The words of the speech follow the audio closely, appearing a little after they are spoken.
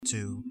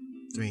2,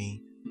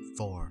 3,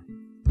 4.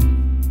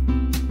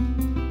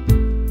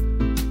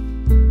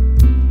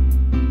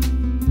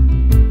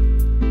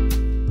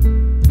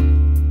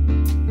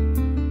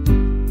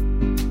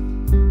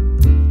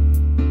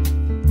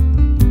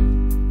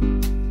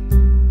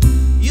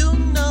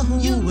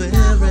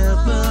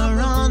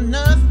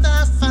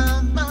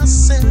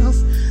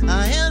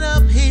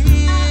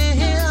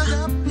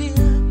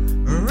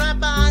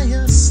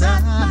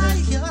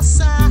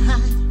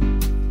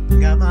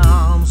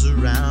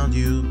 Around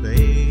you,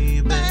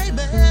 baby.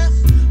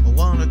 I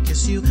wanna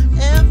kiss you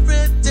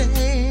every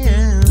day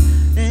and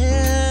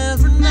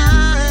every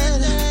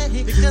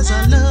night, because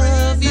I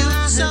love you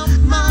so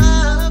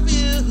much.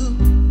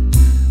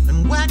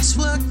 And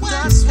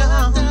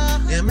waxwork.com,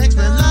 it makes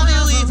me love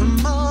you even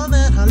more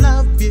than I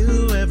love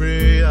you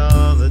every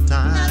other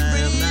time that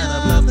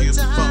I've loved you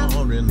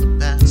before in the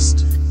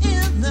past.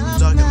 I'm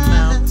talking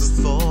about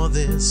before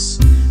this,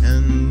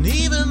 and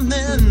even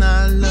then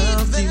I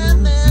loved you.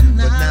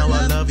 But now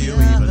I love you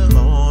even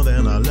more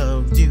than I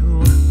loved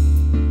you.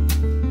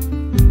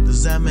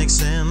 Does that make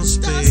sense,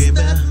 baby? Does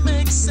that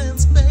make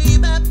sense,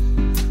 baby?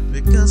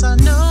 Because I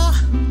know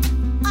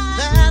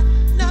that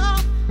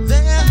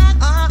there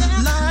are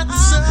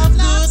lots of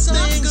good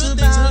things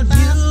about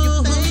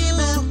you,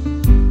 baby.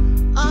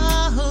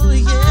 Oh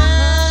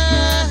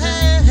yeah,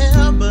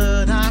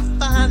 but I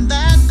find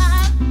that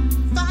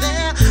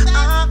there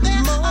are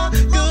more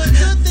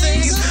good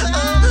things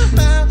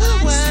about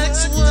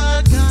waxwork.com.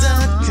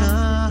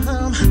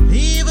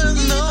 Even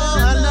though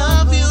I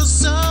love you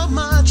so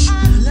much,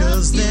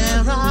 'cause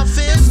there are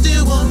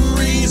 51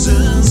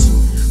 reasons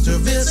to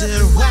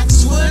visit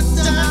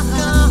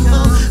waxwork.com.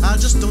 I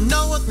just don't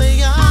know what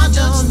they are,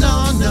 just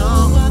don't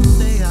know what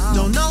they are.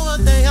 Don't know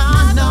what they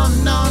are, no.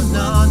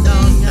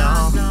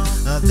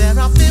 There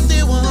are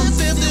 51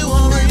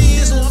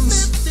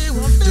 reasons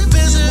to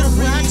visit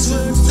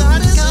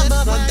waxwork.com,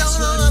 but I don't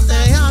know what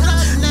they are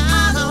right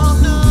now,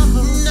 no,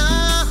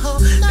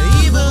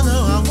 even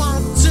though I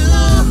want to.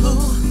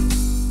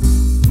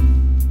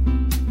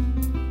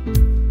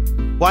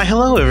 Why,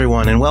 hello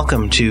everyone, and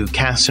welcome to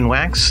Cast and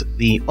Wax,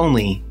 the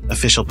only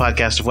official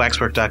podcast of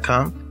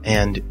waxwork.com.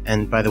 And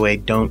by the way,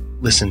 don't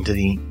listen to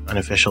the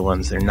unofficial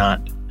ones. They're not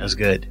as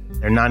good.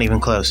 They're not even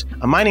close.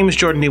 My name is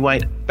Jordan D.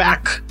 White,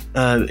 back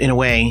in a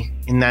way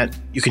in that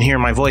you can hear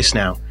my voice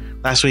now.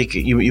 Last week,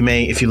 you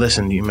may, if you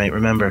listened, you may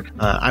remember,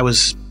 I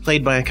was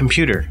played by a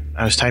computer.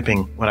 I was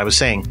typing what I was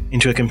saying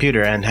into a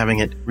computer and having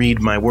it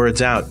read my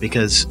words out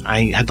because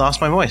I had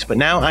lost my voice. But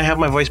now I have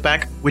my voice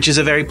back, which is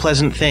a very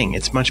pleasant thing.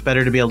 It's much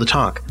better to be able to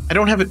talk. I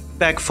don't have it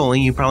back fully.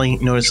 You probably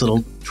notice a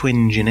little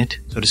twinge in it,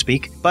 so to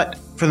speak. But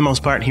for the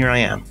most part, here I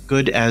am.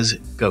 Good as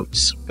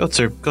goats. Goats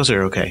are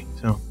okay,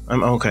 so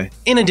I'm okay.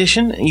 In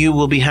addition, you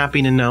will be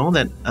happy to know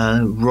that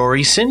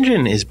Rory St.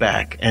 John is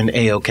back and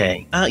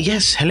A-okay.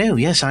 Yes, hello,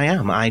 yes, I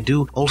am. I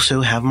do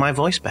also have my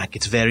voice back.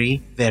 It's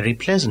very, very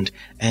pleasant,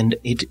 and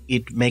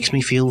it makes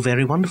me feel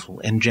very wonderful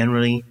and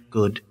generally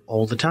good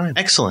all the time.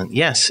 Excellent,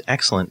 yes,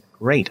 excellent,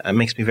 great. It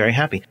makes me very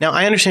happy. Now,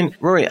 I understand,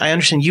 Rory,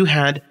 you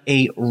had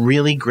a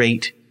really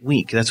great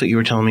week. That's what you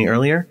were telling me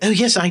earlier? Oh,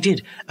 yes, I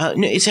did. No,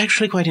 it's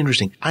actually quite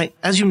interesting.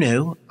 As you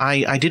know,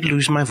 I did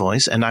lose my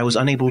voice and I was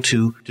unable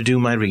to do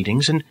my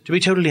readings. And to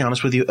be totally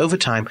honest with you, over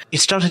time, it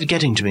started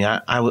getting to me.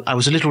 I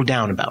was a little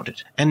down about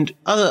it. And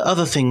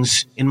other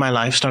things in my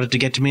life started to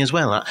get to me as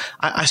well.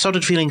 I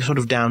started feeling sort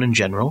of down in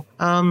general,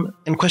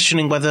 and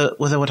questioning whether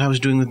what I was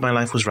doing with my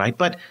life was right.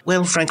 But,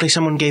 well, frankly,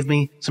 someone gave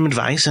me some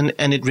advice and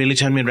it really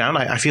turned me around.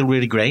 I feel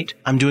really great.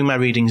 I'm doing my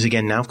readings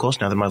again now, of course,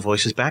 now that my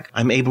voice is back.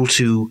 I'm able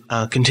to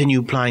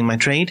continue plying my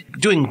trade,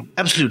 doing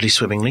absolutely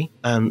swimmingly,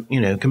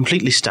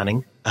 completely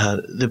stunning.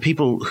 The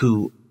people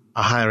who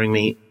are hiring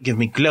me give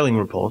me glowing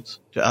reports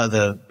to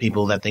other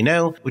people that they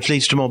know, which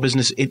leads to more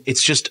business.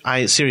 It's just,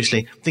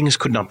 seriously, things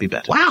could not be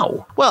better.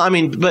 Wow. Well,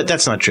 but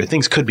that's not true.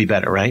 Things could be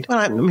better, right? Well,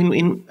 I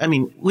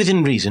mean,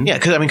 within reason. Yeah,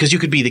 because you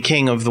could be the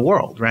king of the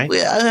world, right?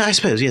 Well, I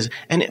suppose, yes.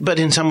 But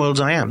in some worlds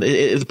I am.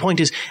 The point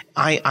is,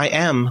 I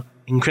am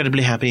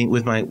incredibly happy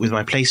with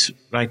my place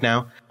right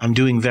now. I'm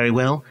doing very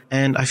well,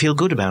 and I feel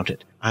good about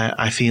it.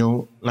 I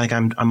feel like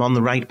I'm on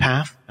the right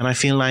path, and I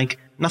feel like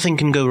nothing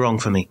can go wrong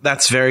for me.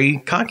 That's very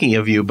cocky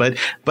of you, but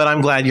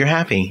I'm glad you're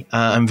happy.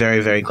 I'm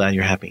very, very glad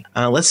you're happy.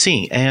 Let's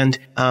see. And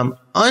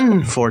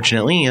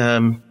unfortunately,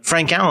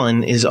 Frank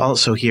Allen is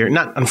also here.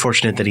 Not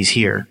unfortunate that he's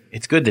here.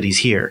 It's good that he's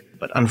here,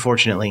 but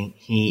unfortunately,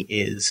 he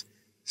is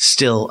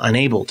still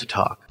unable to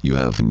talk. You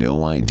have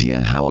no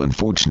idea how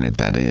unfortunate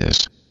that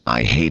is.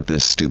 I hate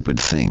this stupid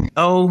thing.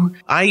 Oh,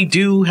 I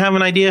do have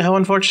an idea how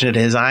unfortunate it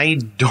is. I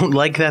don't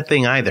like that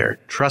thing either.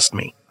 Trust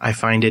me. I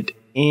find it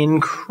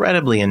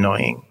incredibly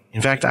annoying.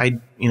 In fact, I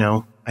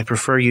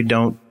prefer you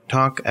don't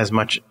talk as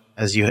much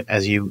as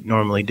you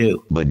normally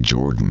do. But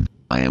Jordan,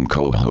 I am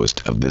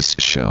co-host of this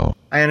show.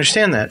 I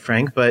understand that,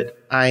 Frank, but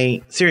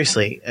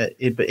seriously,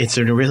 it's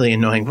a really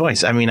annoying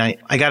voice. I mean, I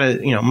gotta,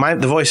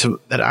 the voice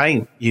that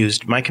I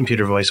used, my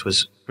computer voice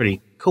was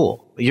pretty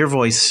cool. But your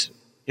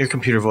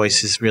computer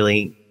voice is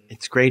really,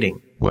 it's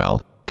grating.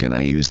 Well, can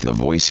I use the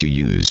voice you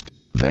used?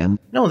 Then?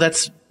 No,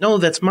 that's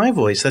my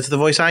voice. That's the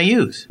voice I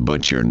use.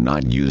 But you're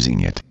not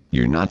using it.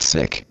 You're not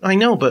sick. I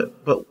know, but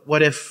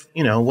what if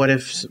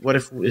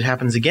it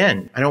happens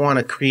again? I don't want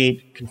to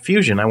create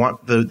confusion. I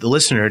want the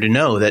listener to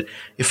know that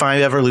if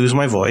I ever lose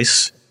my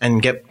voice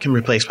and get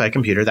replaced by a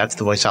computer, that's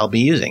the voice I'll be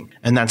using.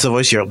 And that's the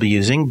voice you'll be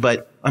using.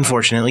 But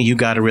unfortunately, you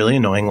got a really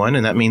annoying one,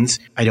 and that means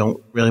I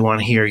don't really want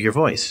to hear your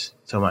voice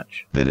so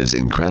much. That is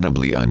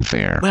incredibly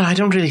unfair. Well, I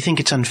don't really think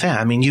it's unfair.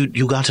 I mean,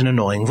 you got an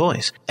annoying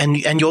voice, and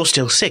you're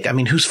still sick. I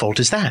mean, whose fault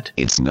is that?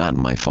 It's not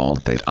my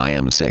fault that I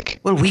am sick.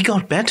 Well, we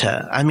got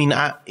better. I mean,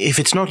 if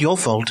it's not your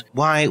fault,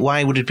 why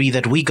would it be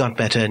that we got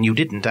better and you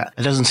didn't? That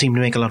doesn't seem to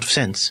make a lot of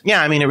sense.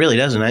 Yeah, I mean, it really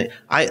doesn't.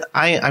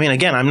 I mean,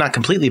 again, I'm not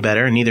completely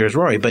better, and neither is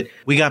Rory, but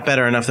we got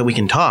better enough that we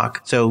can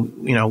talk. So,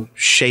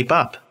 shape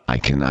up. I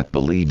cannot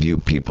believe you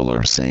people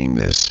are saying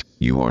this.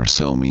 You are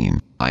so mean.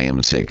 I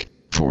am sick.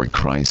 For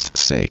Christ's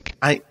sake.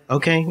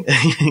 Okay.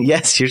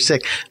 Yes, you're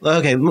sick.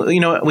 Okay,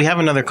 we have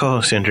another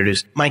co-host to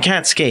introduce. My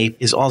cat Scape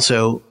is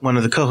also one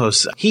of the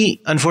co-hosts.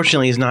 He,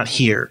 unfortunately, is not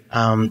here.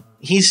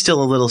 He's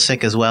still a little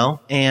sick as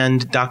well,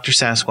 and Dr.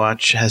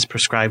 Sasquatch has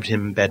prescribed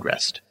him bed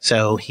rest.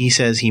 So he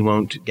says he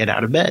won't get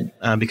out of bed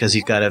because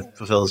he's got to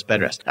fulfill his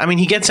bed rest. I mean,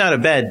 he gets out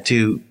of bed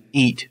to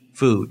eat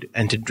food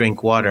and to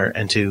drink water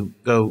and to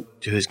go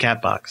to his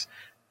cat box.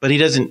 But he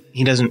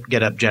doesn't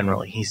get up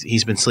generally.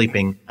 He's been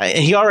sleeping.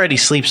 He already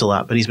sleeps a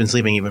lot, but he's been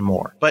sleeping even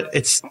more. But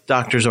it's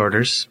doctor's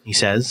orders, he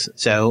says.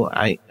 So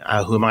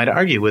who am I to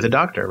argue with a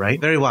doctor, right?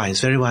 Very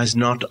wise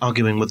not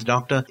arguing with the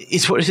doctor.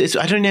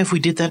 I don't know if we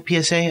did that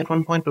PSA at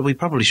one point, but we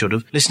probably should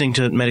have. Listening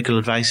to medical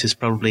advice is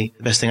probably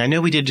the best thing. I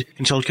know we did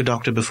consult your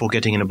doctor before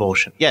getting an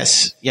abortion.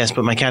 Yes,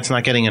 but my cat's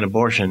not getting an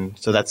abortion,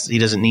 so he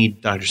doesn't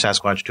need Dr.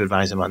 Sasquatch to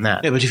advise him on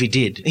that. No, but if he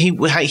did,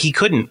 he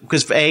couldn't,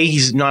 because A,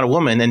 he's not a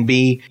woman, and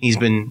B, he's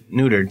been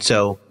neutered.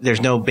 So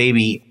there's no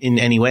baby in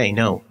any way.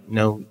 No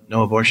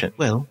abortion.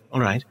 Well,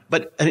 all right.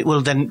 But,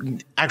 then,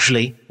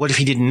 actually, what if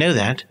he didn't know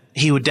that?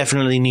 He would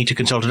definitely need to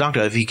consult a doctor.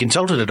 If he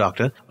consulted a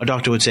doctor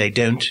would say,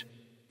 don't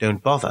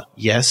bother.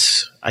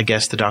 Yes, I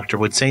guess the doctor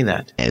would say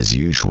that. As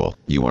usual,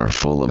 you are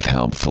full of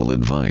helpful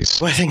advice.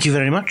 Well, thank you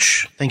very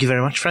much. Thank you very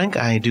much, Frank.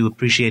 I do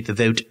appreciate the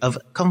vote of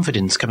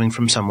confidence coming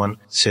from someone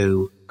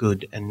so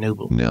good and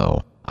noble.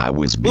 No.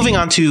 Moving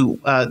on to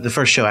the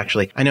first show,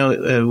 actually. I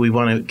know we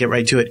want to get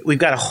right to it. We've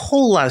got a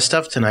whole lot of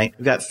stuff tonight.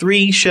 We've got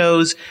 3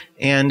 shows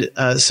and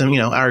some,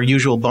 our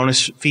usual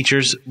bonus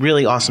features.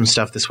 Really awesome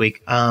stuff this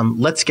week.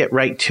 Let's get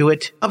right to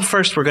it. Up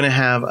first, we're going to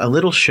have a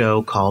little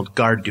show called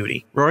Guard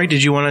Duty. Rory,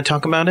 did you want to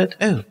talk about it?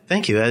 Oh,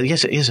 thank you.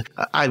 Yes, it is.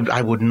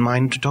 I wouldn't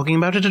mind talking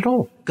about it at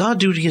all. Guard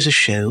Duty is a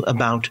show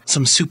about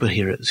some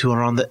superheroes who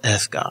are on the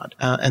Earth Guard.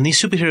 And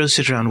these superheroes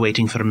sit around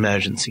waiting for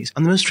emergencies.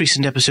 On the most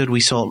recent episode, we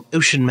saw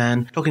Ocean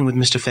Man talking with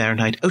Mr.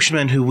 Fahrenheit. Ocean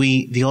Man, who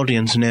we, the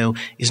audience, know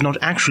is not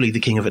actually the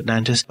king of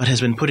Atlantis, but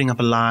has been putting up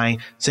a lie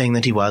saying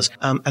that he was.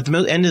 At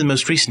the end of the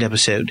most recent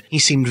episode, he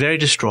seemed very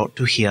distraught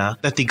to hear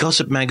that the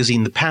gossip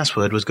magazine The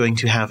Password was going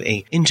to have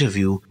an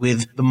interview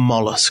with the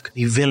Mollusk,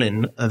 the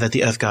villain that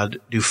the Earth Guard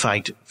do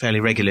fight fairly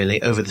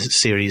regularly over the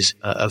series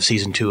of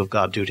Season 2 of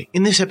Guard Duty.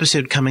 In this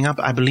episode coming up,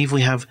 I believe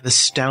we have the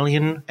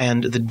Stallion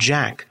and the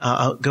Jack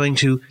are going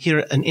to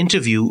hear an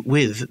interview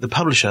with the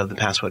publisher of The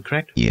Password,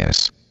 correct?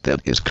 Yes,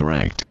 that is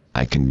correct.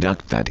 I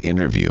conduct that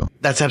interview.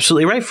 That's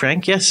absolutely right,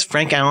 Frank. Yes,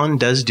 Frank Allen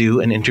does do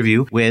an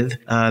interview with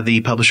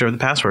the publisher of The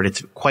Password.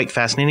 It's quite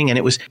fascinating,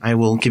 and I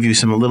will give you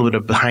a little bit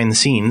of behind the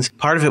scenes.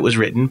 Part of it was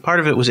written,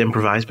 part of it was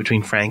improvised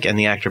between Frank and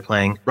the actor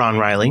playing Ron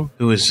Riley,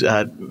 who is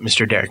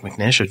Mr. Derek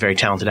McNish, a very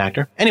talented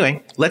actor.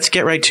 Anyway, let's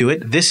get right to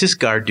it. This is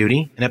Guard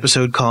Duty, an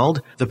episode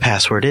called The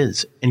Password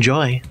Is.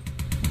 Enjoy.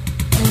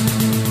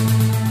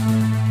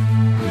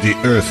 The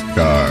Earth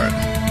Guard.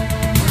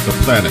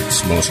 The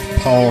planet's most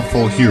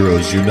powerful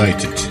heroes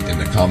united in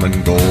the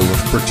common goal of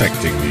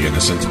protecting the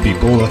innocent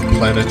people of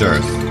planet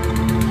Earth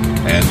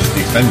and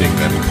defending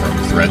them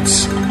from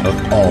threats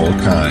of all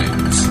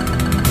kinds.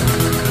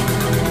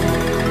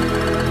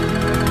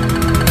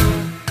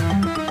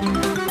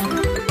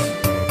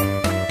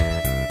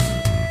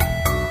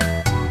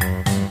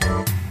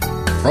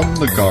 From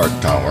the guard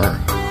tower,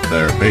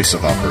 their base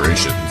of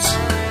operations,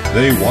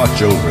 they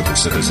watch over the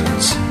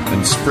citizens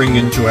and spring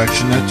into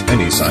action at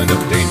any sign of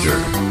danger.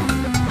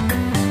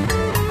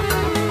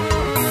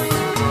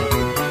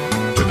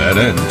 To that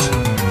end,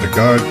 the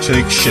Guard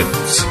takes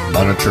shifts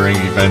monitoring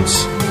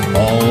events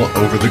all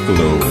over the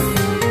globe.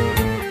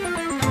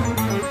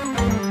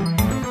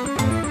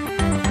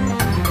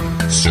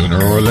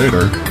 Sooner or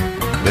later,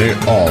 they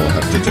all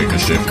have to take a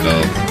shift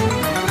of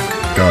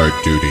guard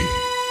duty.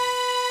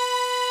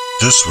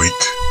 This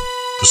week,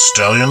 the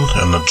Stallion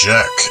and the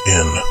Jack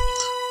in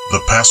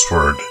The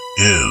Password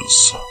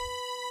Is.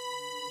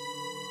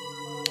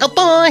 Oh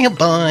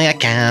boy, I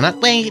cannot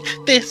wait.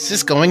 This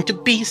is going to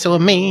be so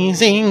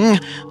amazing.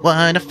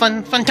 What a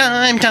fun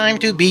time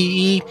to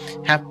be.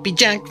 Happy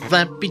Jack,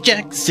 Flappy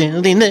Jack,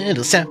 silly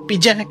little sappy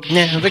Jack,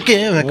 never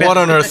give a crap. What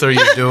on earth are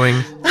you doing?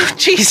 Oh,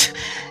 jeez,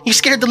 you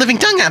scared the living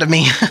tongue out of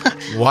me.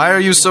 Why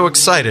are you so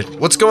excited?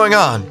 What's going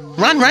on?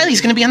 Ron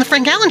Riley's going to be on the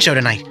Frank Allen Show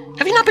tonight.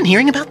 Have you not been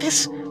hearing about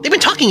this? They've been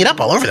talking it up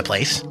all over the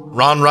place.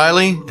 Ron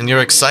Riley, and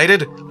you're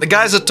excited? The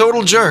guy's a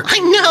total jerk. I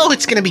know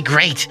it's gonna be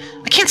great.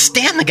 I can't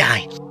stand the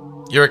guy.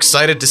 You're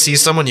excited to see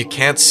someone you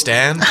can't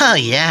stand? Oh,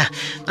 yeah.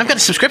 I've got a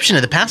subscription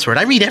to The Password.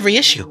 I read every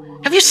issue.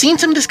 Have you seen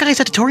some of this guy's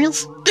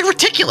editorials? They're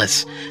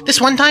ridiculous. This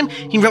one time,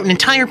 he wrote an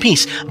entire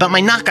piece about my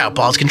knockout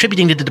balls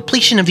contributing to the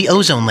depletion of the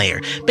ozone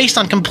layer, based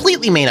on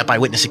completely made-up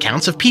eyewitness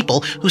accounts of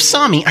people who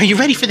saw me, are you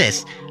ready for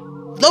this?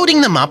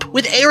 Loading them up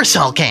with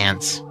aerosol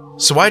cans.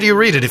 So why do you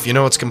read it if you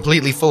know it's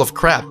completely full of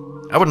crap?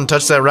 I wouldn't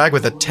touch that rag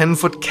with a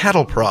 10-foot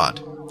cattle prod.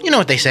 You know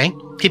what they say.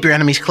 Keep your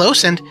enemies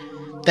close, and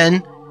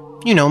then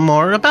you know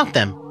more about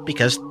them,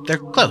 because they're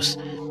close.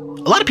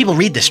 A lot of people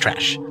read this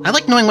trash. I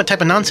like knowing what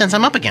type of nonsense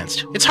I'm up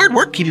against. It's hard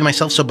work keeping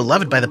myself so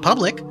beloved by the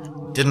public.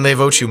 Didn't they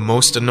vote you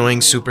most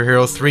annoying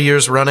superhero 3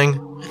 years running?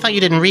 I thought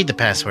you didn't read The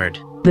Password.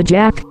 The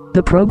Jack,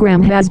 the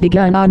program has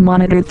begun on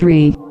Monitor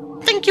 3.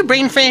 Thank you,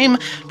 Brain Frame.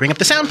 Bring up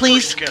the sound,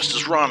 please. First guest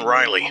is Ron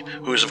Riley,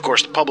 who is, of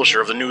course, the publisher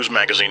of the news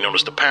magazine known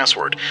as The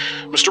Password.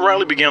 Mr.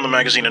 Riley began the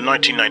magazine in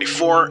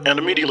 1994 and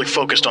immediately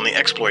focused on the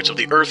exploits of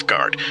the Earth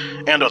Guard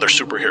and other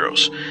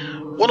superheroes.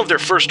 One of their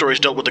first stories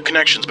dealt with the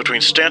connections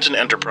between Stanton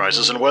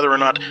Enterprises and whether or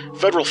not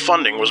federal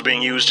funding was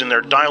being used in their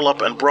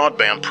dial-up and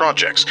broadband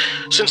projects.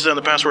 Since then,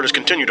 The Password has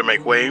continued to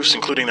make waves,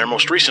 including their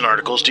most recent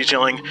articles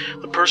detailing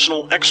the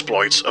personal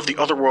exploits of the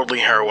otherworldly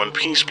heroine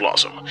Peace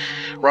Blossom.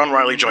 Ron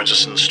Riley joins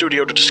us in the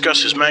studio to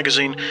discuss his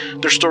magazine,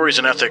 their stories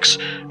and ethics,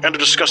 and to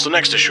discuss the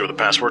next issue of The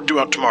Password, due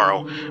out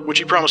tomorrow, which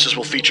he promises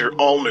will feature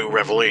all new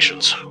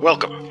revelations.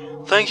 Welcome.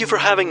 Thank you for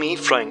having me,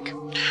 Frank.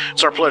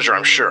 It's our pleasure,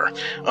 I'm sure.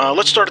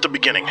 Let's start at the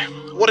beginning.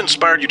 What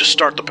inspired you to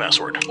start The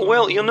Password?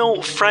 Well, you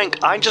know,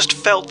 Frank, I just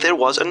felt there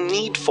was a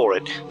need for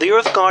it. The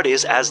Earth Guard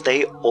is, as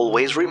they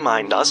always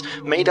remind us,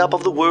 made up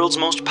of the world's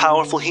most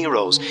powerful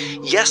heroes.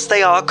 Yes,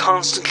 they are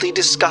constantly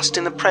discussed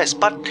in the press,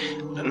 but...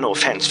 no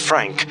offense,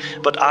 Frank,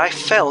 but I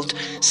felt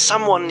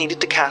someone needed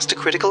to cast a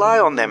critical eye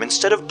on them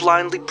instead of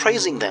blindly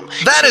praising them.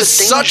 That is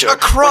such a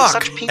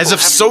crock! As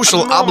if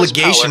social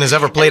obligation has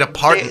ever played a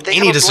part in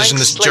any decision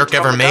this jerk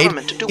ever made.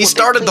 He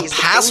started The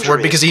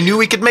Password because he knew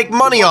he could make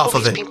money off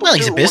of it. Well,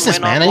 he's a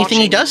businessman. Anything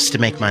he does is to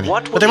make money.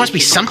 But there must be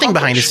something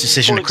behind his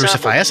decision to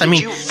crucify us. I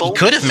mean, he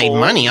could have made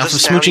money off of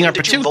smooching our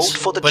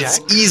pursuits. But it's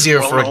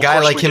easier for a guy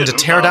like him to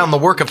tear down the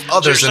work of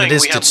others than it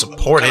is to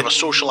support it.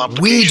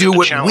 We do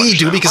what we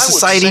do because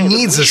society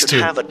needs us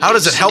to. How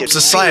does it help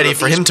society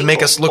for him to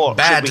make us look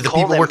bad to the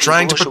people we're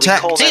trying to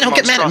protect? Hey, don't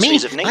get mad at me.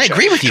 I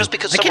agree with you.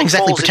 I can't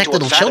exactly protect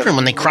little children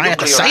when they cry at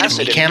the sight of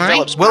me, can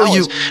I? Well,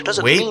 you...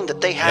 Wait.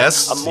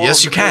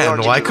 Yes, you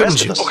can. Why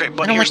couldn't you? Okay,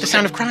 but I don't like the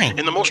sound of crying.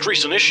 In the most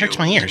recent issue, hurts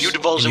my ears. you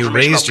divulged You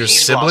information raised about your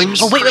Peace siblings?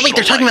 Blossom's Oh, wait, they're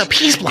personal talking life. about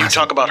Peace You Blossom.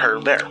 talk about her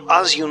there.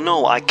 As you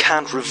know, I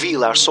can't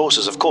reveal our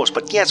sources, of course,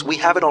 but yes, we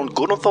have it on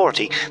good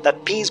authority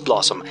that Peace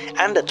Blossom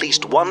and at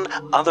least one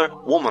other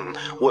woman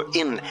were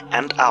in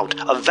and out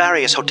of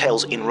various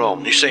hotels in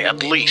Rome. You say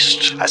at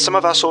least. As some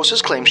of our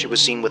sources claim she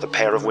was seen with a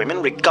pair of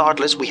women,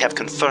 regardless, we have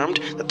confirmed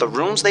that the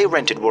rooms they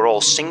rented were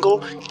all single,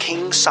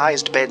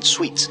 king-sized bed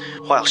suites.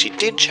 While she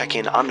did check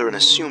in under an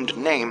assumed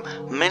name,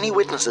 many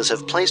witnesses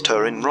have placed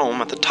her in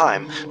Rome at the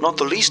time, not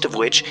the least of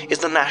which is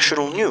the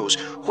national news,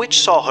 which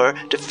saw her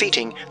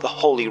defeating the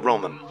Holy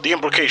Roman. The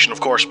implication, of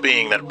course,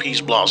 being that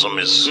Peace Blossom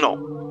is... No,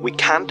 we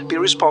can't be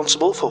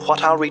responsible for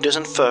what our readers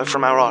infer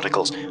from our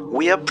articles.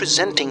 We are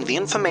presenting the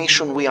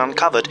information we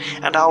uncovered,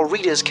 and our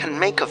readers can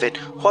make of it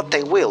what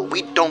they will.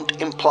 We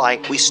don't imply,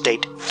 we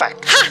state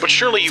facts. But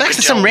surely you Facts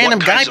can that tell some random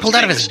what guy kinds of pulled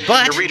out of things his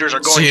butt. Your readers are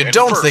going So you to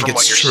don't infer think from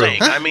it's what true? you're saying.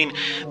 Huh? I mean,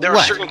 there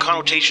What? are certain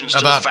connotations to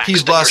About the facts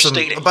Peace that you're Blossom,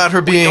 stating. about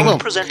her being... Well,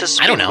 Present a I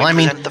spin, don't know. we I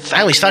mean, present the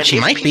I always facts, thought and she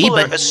if might be, people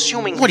are but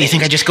assuming what do you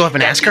think? I things just go up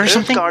and that ask her or the Earth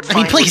something? Guard I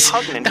mean, find please,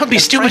 repugnant, that would be a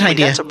and stupid frankly,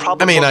 idea. that's a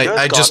problem I mean, for the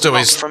I Earth just Guard,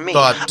 always not for me.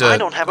 thought, I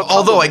don't have a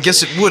although problem I with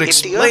guess it would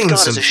If the Earth explain Guard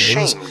some is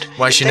things, ashamed,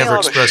 why if she they never are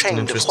expressed an ashamed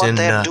of interest what in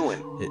they're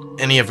doing,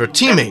 any of her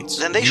teammates,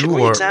 then they should you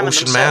or re-examine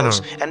Ocean Man or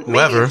themselves, and maybe,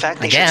 whoever. in fact,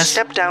 they I should guess.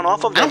 step down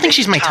off of I don't that think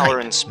she's my tower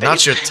type. in space,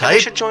 Not your and they type?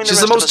 should join She's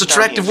the the rest of most us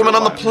down attractive here for woman a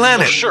on the while.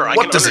 planet. Sure, I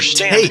What can does it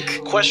understand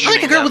take? questioning I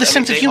like a girl them. with a I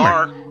sense mean, of they humor.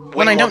 are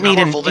When way I don't more need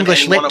an powerful than English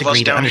any lit one of us degree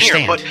to down here,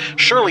 understand. But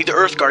surely the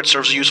Earth Guard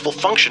serves a useful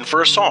function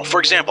for us all. For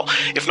example,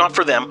 if not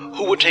for them,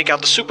 who would take out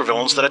the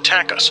supervillains that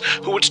attack us?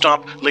 Who would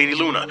stop Lady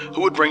Luna?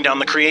 Who would bring down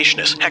the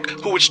Creationists? Heck,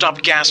 who would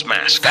stop Gas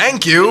Mask?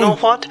 Thank You know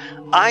you! what?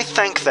 I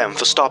thank them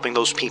for stopping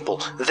those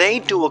people. They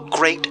do a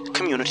great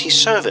community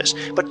service.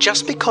 But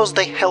just because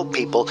they help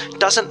people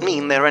doesn't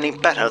mean they're any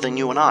better than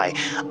you and I.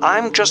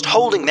 I'm just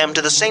holding them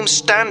to the same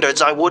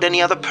standards I would any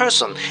other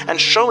person,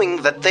 and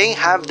showing that they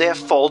have their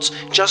faults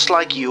just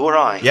like you or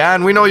I. Yeah,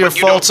 and we know your But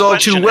you don't faults all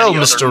question too well, any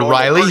other Mr. normal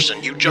Riley. person.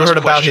 You You just heard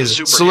about question his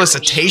superheroes.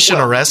 solicitation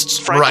Well, arrests,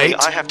 frankly, right?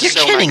 I have to You're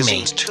sell kidding me.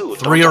 magazines too,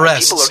 3 don't I?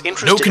 arrests. People are No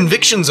interested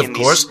convictions, in of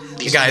these- course.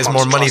 these The guy has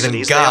more money than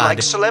monstrosities. They are God.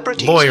 like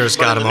celebrities. Lawyers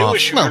But got in him the new off.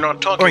 issue, Well, you're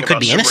not talking or he could about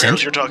be innocent.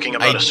 superheroes, You're talking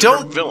about I a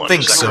don't supervillain.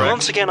 think Is that so. correct?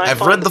 Once again, I I've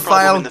find read the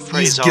problem file, in the he's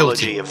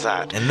phraseology guilty. of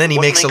that. And then he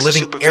What makes a makes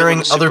living supervillain airing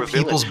a other supervillain?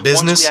 people's Once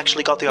business? we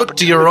actually got the Look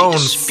to your opportunity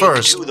own to speak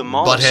first, to the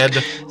mollusk, butthead.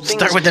 things-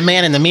 Start with the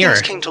man in the mirror.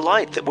 Things came to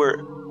light that were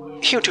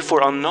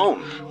heretofore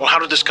unknown. Well, how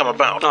did this come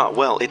about?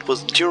 Well, it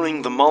was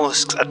during the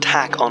mollusk's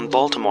attack on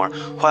Baltimore.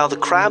 While the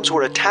crabs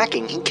were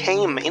attacking, he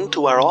came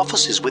into our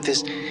offices with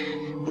this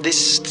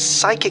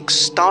psychic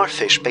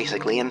starfish,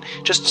 basically, and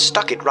just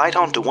stuck it right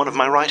onto one of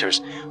my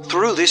writers.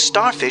 Through this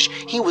starfish,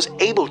 he was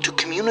able to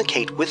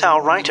communicate with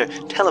our writer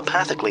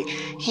telepathically.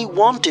 He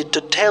wanted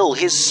to tell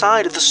his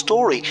side of the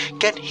story,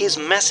 get his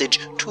message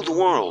to the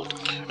world.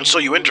 And so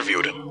you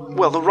interviewed him?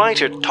 Well, the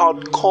writer,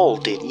 Todd Cole,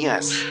 did,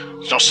 yes.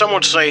 Now, some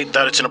would say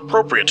that it's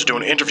inappropriate to do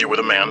an interview with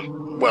a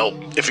man, well,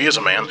 if he is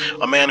a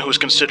man who is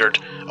considered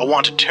a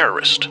wanted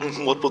terrorist.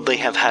 What would they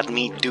have had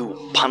me do,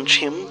 punch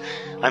him?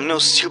 I'm no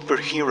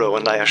superhero,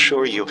 and I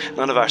assure you,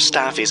 none of our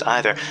staff is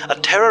either. A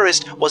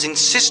terrorist was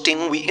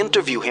insisting we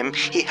interview him.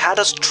 He had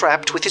us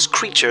trapped with his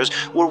creatures.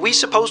 Were we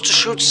supposed to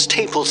shoot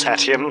staples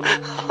at him?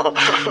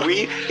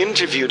 We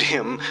interviewed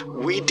him.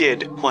 We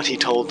did what he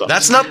told us.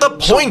 That's not the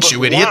point,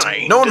 you idiot.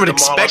 No one would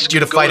expect you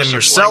to fight him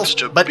yourself,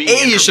 but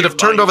A, you should have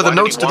turned over the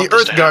notes to the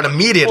Earth Guard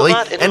immediately,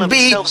 and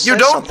B, you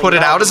don't put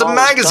it out as a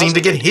magazine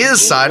to get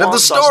his side of the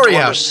story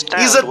out.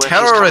 He's a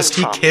terrorist.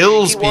 He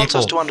kills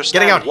people.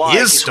 Getting out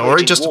his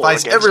story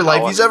justifies every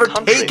life he's ever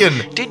taken.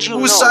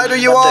 Whose side are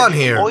you on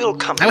here?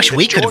 I wish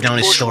we could have known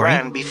his story.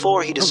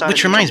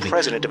 Which reminds me,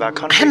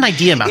 I had an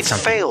idea about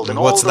something.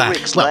 What's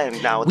that?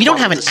 Well, we don't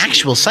have an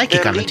actual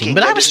psychic on the team,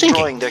 but I was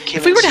thinking,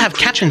 if we were to have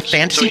Captain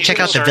Fantasy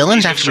check out the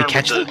villains after we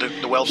catch them,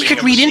 he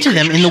could read into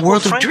them in the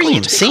world of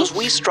dreams, see?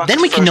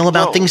 Then we can know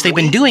about things they've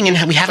been doing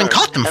and we haven't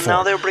caught them for.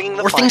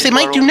 Or things they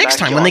might do next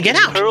time when they get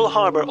out.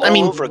 I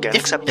mean,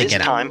 if they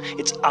get out.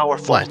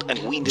 What?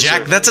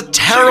 Jack, that's a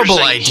terrible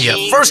idea.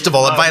 First of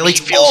all, it violates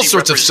all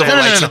sorts of civil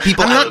rights of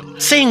people. I'm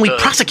not saying we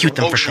prosecute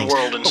them for things,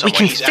 but we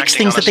can fix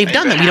things that they've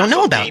done that we don't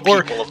know about,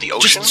 or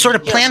just sort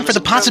of plan for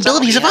the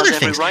possibilities of other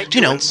things,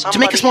 to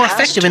make us more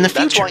effective in the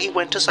future.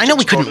 I know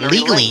we couldn't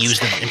legally use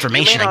the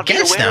information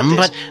against them,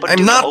 but...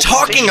 I'm not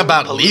talking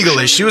about legal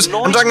issues.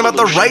 I'm talking about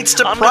the rights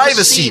to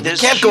privacy. We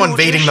can't go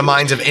invading the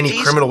minds of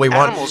any criminal we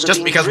want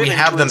just because we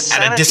have them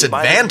at a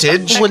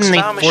disadvantage. Wouldn't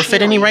they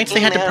forfeit any rights they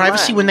had to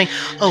privacy when they,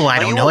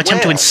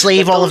 attempt to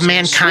enslave all of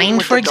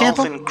mankind, for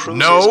example?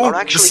 No,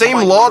 the same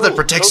law that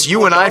protects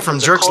you and I from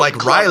jerks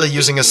like Riley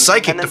using a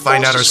psychic to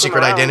find out our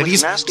secret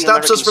identities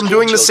stops us from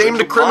doing the same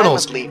to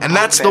criminals, and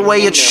that's the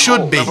way it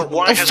should be.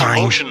 Oh,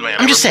 fine.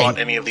 I'm just saying,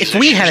 if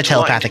we had a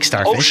telepathic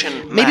starfish,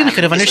 maybe we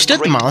could have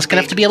understood the mollusk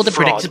enough to be able to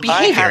predict his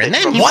behavior, and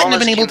then he wouldn't have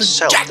been able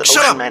to... Jack,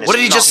 shut up! What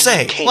did he just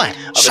say? What?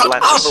 Shut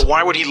up! But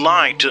why would he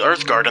lie to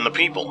Earthguard and the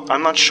people?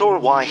 I'm not sure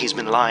why he's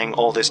been lying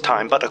all this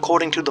time, but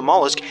according to the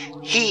mollusk,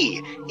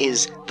 he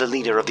is the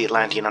leader of the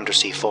Atlantean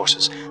undersea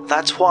forces.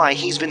 That's why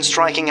he's been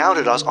striking out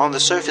at us on the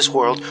surface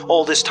world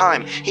all this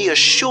time. He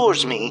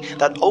assures me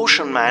that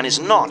Ocean Man is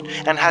not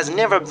and has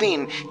never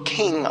been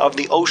king of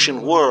the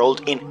ocean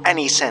world in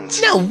any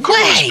sense. No way!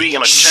 Could this be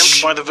an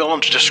attempt by the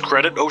villain to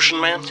discredit Ocean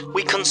Man?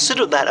 We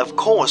consider that, of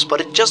course,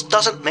 but it just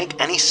doesn't make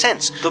any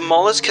sense. The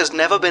mollusk has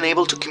never been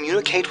able to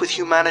communicate with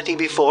humanity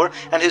before,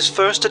 and his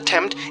first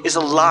attempt is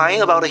a lie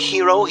about a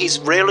hero he's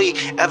rarely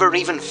ever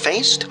even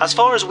faced. As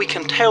far as we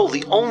can tell,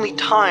 the only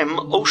time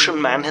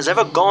Ocean Man has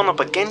ever gone up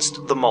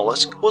against the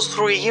mollusk was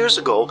 3 years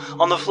ago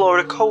on the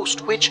Florida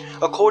coast, which,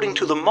 according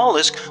to the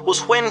mollusk,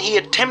 was when he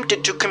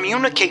attempted to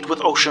communicate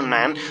with Ocean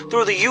Man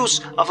through the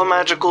use of a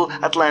magical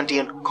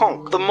Atlantean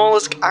conch. The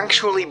mollusk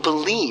actually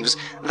believes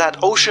that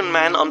Ocean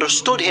Man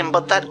understood him,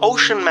 but that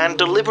Ocean Man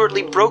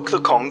deliberately broke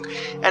the conch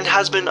and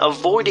has been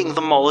avoiding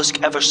the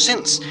mollusk ever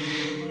since.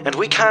 And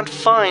we can't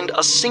find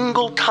a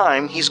single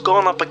time he's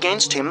gone up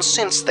against him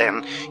since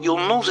then.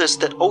 You'll notice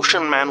that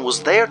Ocean Man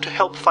was there to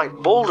help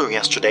fight Boulder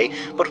yesterday,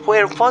 but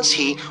where was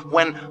he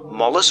when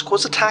Mollusk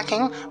was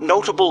attacking?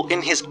 Notable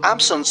in his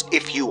absence,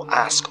 if you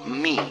ask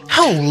me.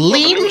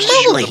 Holy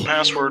moly!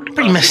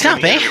 Pretty messed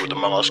up, eh? The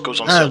mollusk goes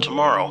on sale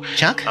tomorrow.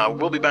 Chuck?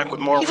 We'll be back with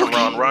more from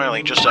Ron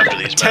Riley just after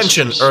these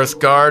Attention, messages. Earth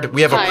Guard.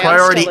 We have a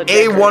priority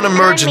A1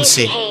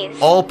 emergency.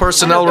 All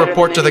personnel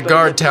report to the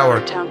guard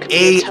tower.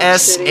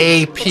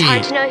 ASAP.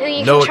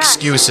 No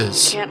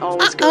excuses.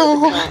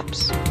 Uh-oh.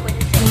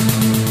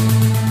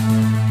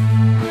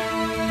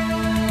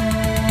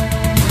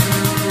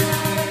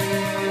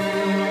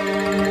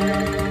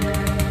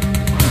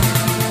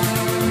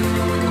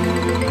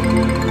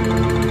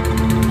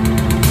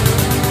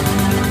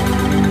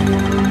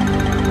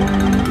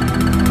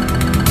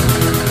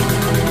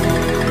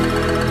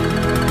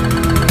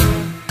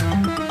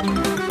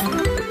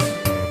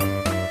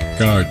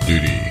 Guard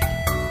Duty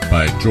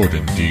by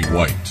Jordan D.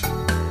 White,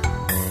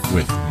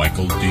 with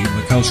Michael D.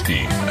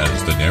 Mikowski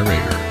as the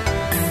narrator,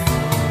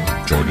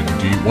 Jordan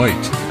D.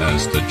 White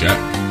as the Jack,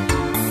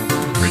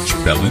 Rich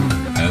Bellin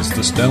as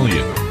the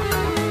Stallion,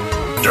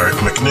 Derek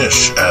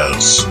McNish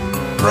as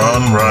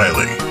Ron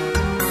Riley,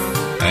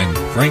 and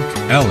Frank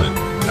Allen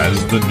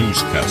as the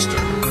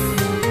newscaster,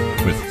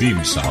 with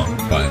theme song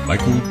by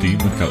Michael D.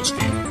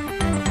 Mikowski.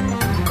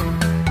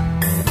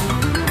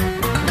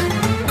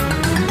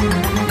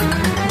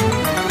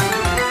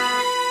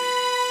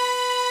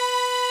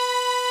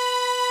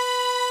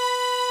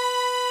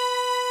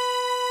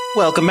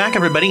 Welcome back,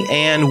 everybody,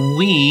 and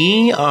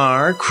we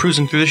are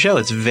cruising through the show.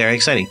 It's very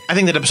exciting. I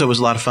think that episode was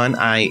a lot of fun.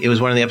 It was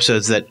one of the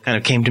episodes that kind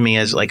of came to me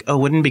as like, oh,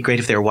 wouldn't it be great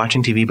if they were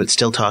watching TV but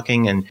still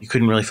talking and you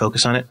couldn't really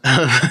focus on it?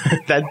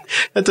 That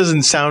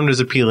doesn't sound as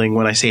appealing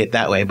when I say it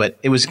that way, but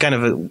it was kind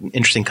of an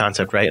interesting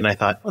concept, right? And I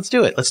thought, let's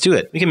do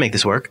it. We can make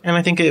this work. And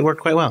I think it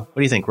worked quite well. What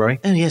do you think, Rory?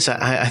 Oh, yes,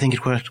 I think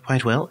it worked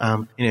quite well.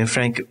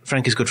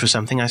 Frank is good for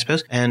something, I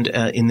suppose. And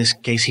in this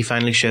case, he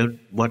finally showed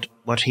what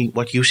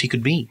use he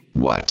could be.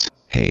 What?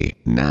 Hey,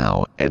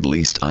 now, at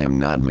least I am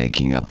not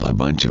making up a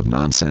bunch of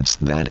nonsense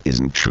that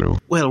isn't true.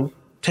 Well,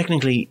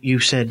 technically, you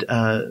said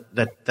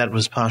that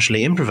was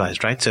partially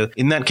improvised, right? So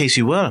in that case,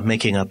 you were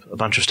making up a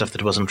bunch of stuff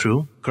that wasn't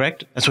true,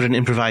 correct? That's what an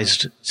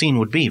improvised scene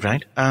would be,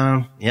 right?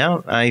 Yeah,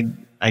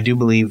 I do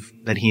believe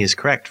that he is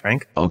correct,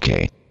 Frank.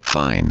 Okay,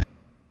 fine.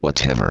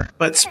 Whatever.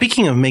 But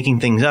speaking of making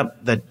things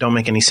up that don't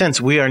make any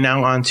sense, we are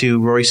now on to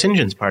Rory St.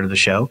 John's part of the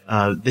show,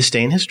 This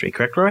Day in History,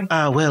 correct, Rory?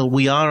 Well,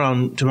 we are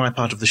on to my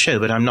part of the show,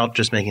 but I'm not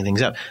just making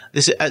things up.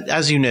 This,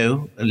 as you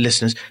know,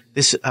 listeners,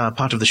 this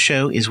part of the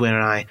show is where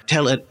I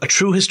tell a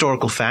true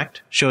historical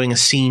fact, showing a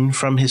scene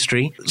from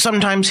history,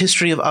 sometimes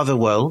history of other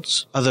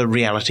worlds, other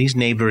realities,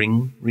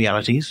 neighboring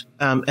realities,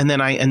 and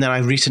then I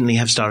recently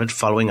have started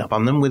following up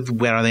on them with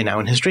where are they now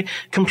in history?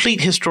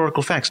 Complete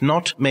historical facts,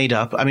 not made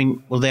up. I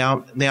mean, well, they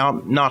are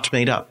not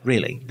made up,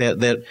 really.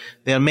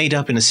 They're made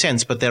up in a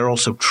sense, but they're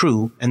also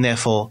true, and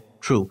therefore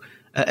true.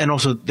 And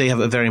also, they have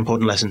a very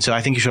important lesson, so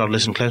I think you should all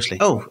listen closely.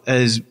 Oh,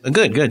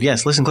 good,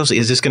 yes, listen closely.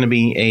 Is this going to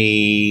be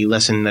a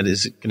lesson that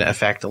is going to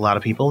affect a lot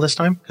of people this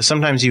time? Because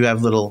sometimes you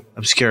have little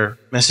obscure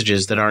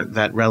messages that aren't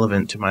that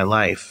relevant to my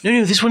life.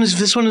 No, this one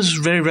is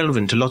very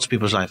relevant to lots of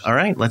people's lives. All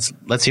right, let's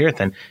hear it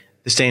then.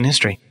 This Day in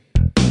History.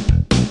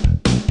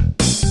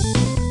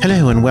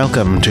 Hello and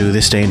welcome to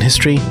This Day in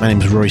History. My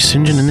name is Rory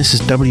St. John and this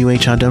is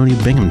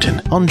WHRW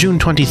Binghamton. On June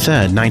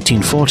 23rd,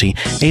 1940,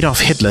 Adolf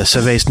Hitler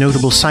surveys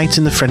notable sites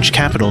in the French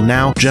capital,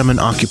 now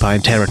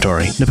German-occupied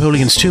territory.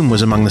 Napoleon's tomb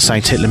was among the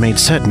sites Hitler made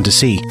certain to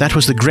see. That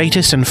was the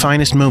greatest and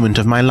finest moment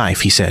of my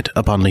life, he said,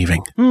 upon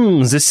leaving.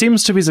 This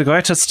seems to be the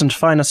greatest and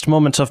finest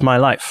moment of my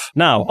life.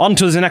 Now, on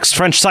to the next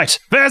French site.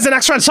 Where's the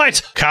next French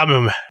site?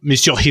 Come,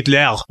 Monsieur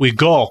Hitler, we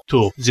go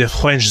to the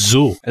French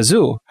zoo. A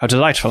zoo? How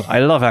delightful. I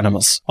love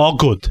animals. Oh,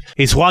 good.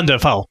 It's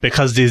wonderful,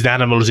 because these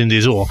animals in the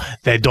zoo,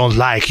 they don't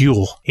like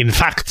you. In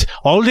fact,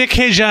 all the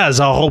cages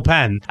are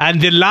open,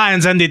 and the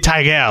lions and the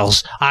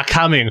tigers are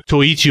coming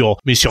to eat you,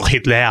 Monsieur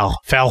Hitler.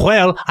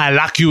 Farewell, I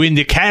lock you in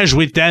the cage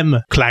with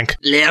them. Clank.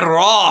 Le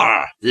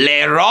roar!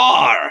 Le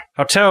roar!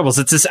 How terrible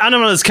that this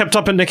animal is kept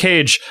up in the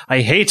cage.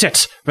 I hate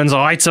it when the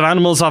rights of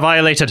animals are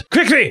violated.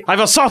 Quickly, I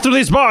will saw through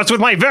these bars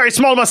with my very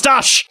small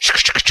mustache.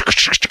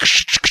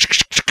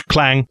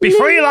 Clang. Be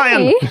free,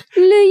 lion!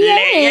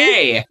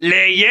 Le-yay!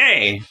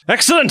 Le-yay!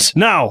 Excellent!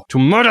 Now, to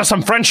murder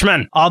some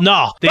Frenchmen! Oh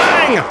no!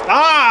 Bang!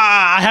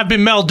 I have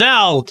been mailed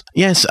out!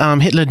 Yes,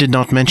 Hitler did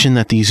not mention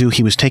that the zoo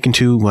he was taken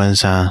to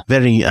was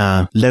very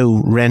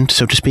low rent,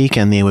 so to speak,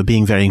 and they were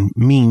being very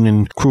mean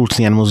and cruel to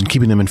the animals and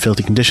keeping them in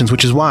filthy conditions,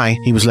 which is why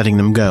he was letting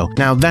them go.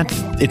 Now, that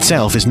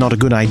itself is not a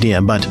good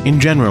idea, but in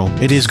general,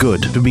 it is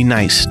good to be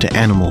nice to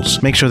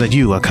animals. Make sure that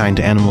you are kind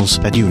to animals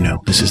that you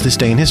know. This is This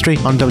Day in History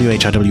on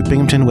WHRW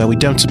Binghamton, where we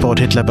don't support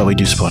Hitler, but we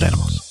do support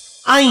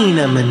animals.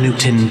 Eine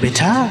Minuten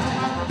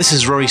bitte. This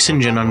is Rory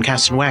St. John on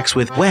Cast and Wax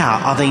with Where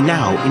Are They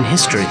Now in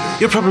History?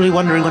 You're probably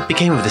wondering what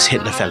became of this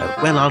Hitler fellow.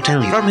 Well, I'll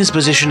tell you. From his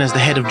position as the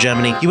head of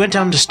Germany, he went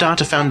on to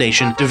start a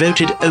foundation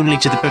devoted only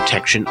to the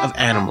protection of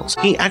animals.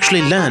 He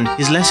actually learned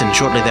his lesson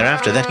shortly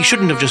thereafter that he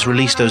shouldn't have just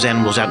released those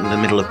animals out in the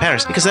middle of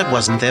Paris because that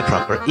wasn't their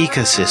proper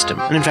ecosystem.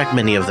 And in fact,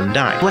 many of them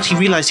died. What he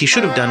realized he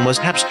should have done was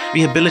perhaps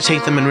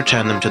rehabilitate them and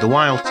return them to the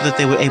wild so that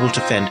they were able to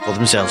fend for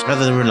themselves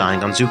rather than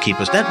relying on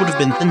zookeepers. That would have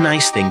been the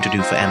nice thing to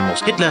do for animals.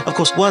 Hitler, of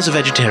course, was a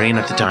vegetarian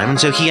at the time, and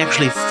so he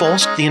actually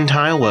forced the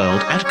entire world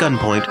at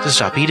gunpoint to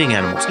stop eating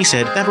animals. He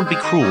said that would be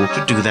cruel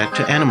to do that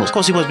to animals. Of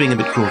course, he was being a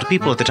bit cruel to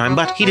people at the time,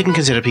 but he didn't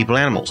consider people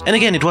animals. And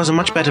again, it was a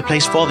much better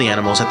place for the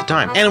animals at the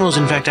time. Animals,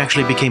 in fact,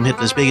 actually became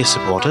Hitler's biggest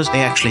supporters. They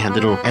actually had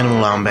little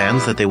animal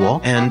armbands that they wore,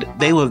 and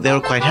they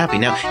were quite happy.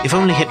 Now, if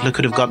only Hitler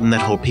could have gotten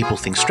that whole people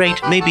thing straight,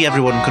 maybe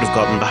everyone could have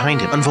gotten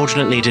behind him.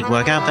 Unfortunately, it didn't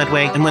work out that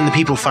way, and when the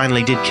people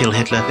finally did kill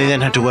Hitler, they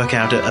then had to work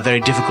out a very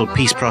difficult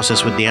peace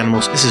process with the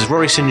animals. This is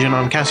Rory St. John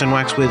on Cast and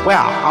Wax with Where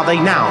Are They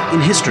Now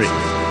in History?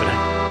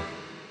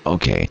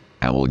 Okay,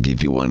 I will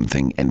give you one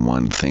thing and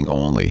one thing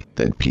only,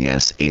 that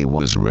PSA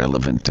was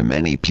relevant to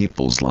many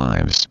people's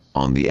lives.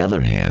 On the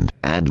other hand,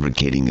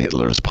 advocating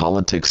Hitler's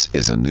politics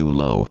is a new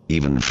low,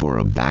 even for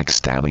a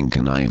backstabbing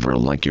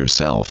conniver like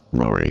yourself,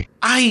 Rory.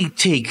 I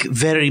take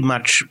very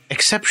much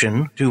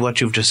exception to what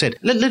you've just said.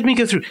 Let me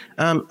go through.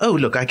 Oh,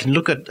 look, I can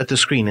look at the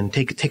screen and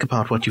take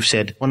apart what you've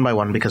said one by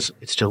one because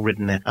it's still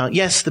written there.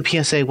 Yes, the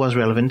PSA was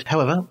relevant.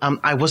 However,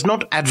 I was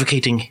not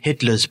advocating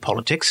Hitler's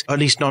politics, or at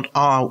least not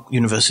our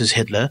universe's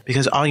Hitler,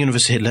 because our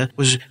universe's Hitler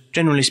was,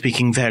 generally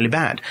speaking, fairly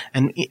bad.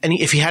 And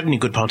if he had any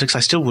good politics, I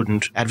still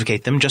wouldn't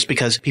advocate them just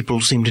because people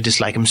seem to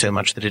dislike him so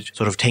much that it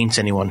sort of taints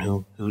anyone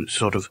who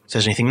sort of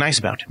says anything nice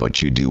about him.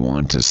 But you do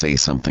want to say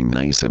something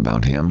nice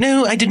about him?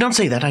 No, I did not not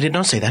say that. I did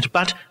not say that.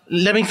 But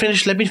let me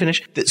finish.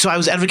 So I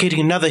was advocating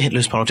another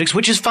Hitler's politics,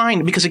 which is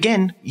fine, because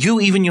again, you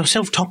even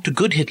yourself talked to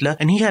good Hitler,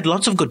 and he had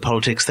lots of good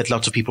politics that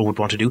lots of people would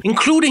want to do,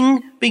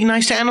 including being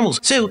nice to animals.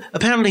 So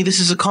apparently this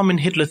is a common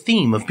Hitler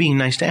theme of being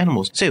nice to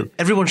animals. So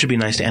everyone should be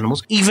nice to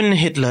animals. Even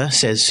Hitler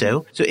says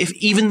so. So if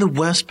even the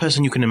worst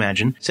person you can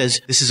imagine says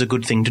this is a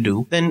good thing to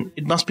do, then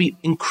it must be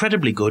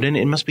incredibly good, and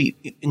it must be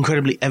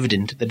incredibly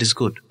evident that it's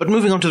good. But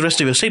moving on to the rest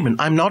of your statement,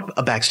 I'm not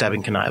a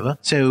backstabbing conniver,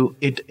 so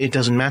it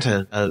doesn't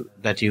matter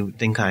that you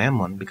think I am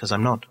one, because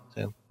I'm not.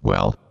 So.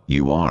 Well,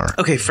 you are.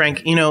 Okay,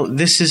 Frank,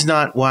 this is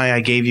not why I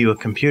gave you a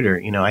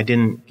computer. I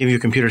didn't give you a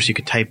computer so you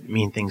could type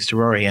mean things to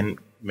Rory and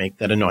make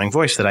that annoying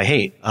voice that I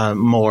hate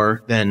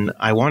more than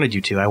I wanted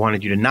you to. I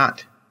wanted you to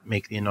not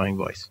make the annoying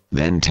voice.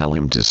 Then tell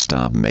him to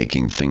stop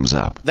making things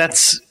up.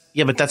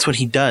 Yeah, but that's what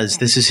he does.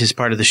 This is his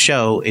part of the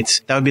show.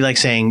 That would be like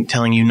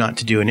telling you not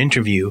to do an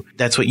interview.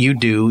 That's what you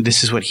do.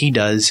 This is what he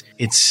does.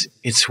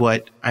 It's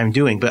what I'm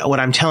doing. But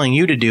what I'm telling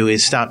you to do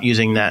is stop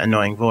using that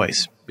annoying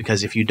voice.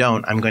 Because if you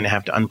don't, I'm going to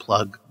have to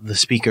unplug the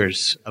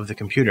speakers of the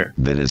computer.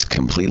 That is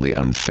completely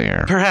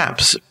unfair.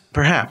 Perhaps.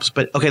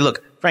 But okay,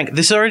 look, Frank,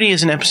 this already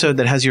is an episode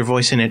that has your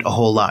voice in it a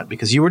whole lot,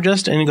 because you were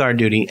just in guard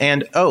duty,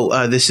 and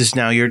this is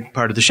now your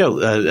part of the show,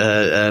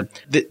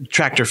 the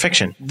Tractor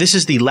Fiction. This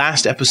is the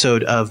last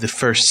episode of the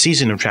first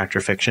season of Tractor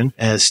Fiction,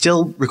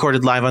 still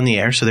recorded live on the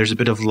air, so there's a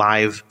bit of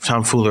live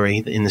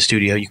tomfoolery in the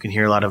studio. You can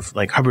hear a lot of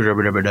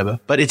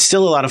hubba-dubba-dubba-dubba, but it's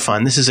still a lot of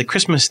fun. This is a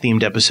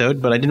Christmas-themed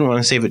episode, but I didn't want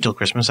to save it till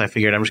Christmas. I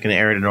figured I'm just going to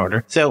air it in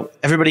order. So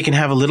everybody can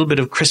have a little bit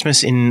of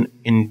Christmas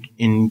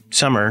in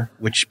summer,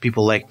 which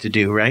people like to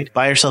do, right?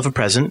 Buy yourself a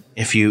present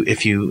if you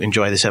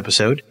enjoy this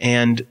episode,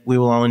 and we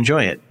will all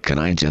enjoy it. Can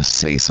I just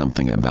say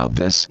something about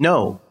this?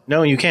 No,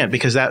 you can't,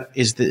 because that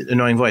is the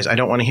annoying voice. I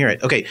don't want to hear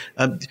it. Okay,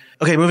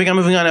 moving on.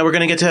 We're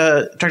going to get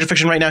to Tractor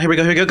Fiction right now. Here we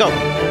go.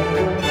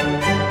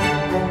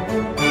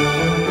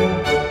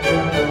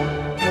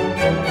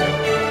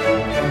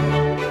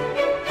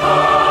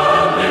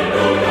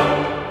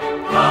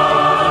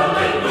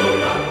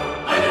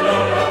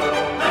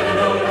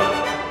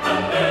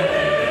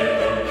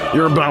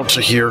 You're about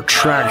to hear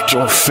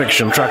Tractor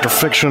Fiction.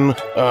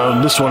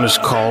 This one is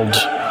called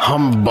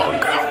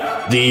Humbug.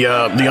 The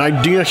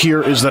idea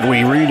here is that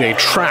we read a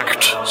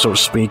tract, so to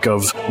speak,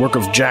 of work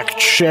of Jack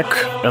Chick,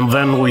 and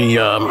then we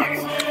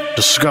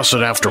discuss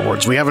it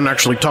afterwards. We haven't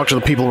actually talked to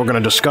the people we're going to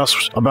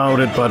discuss about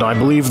it, but I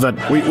believe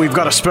that we've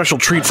got a special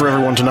treat for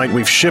everyone tonight.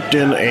 We've shipped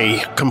in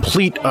a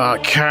complete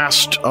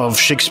cast of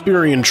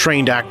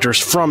Shakespearean-trained actors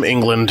from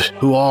England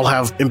who all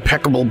have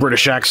impeccable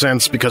British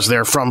accents because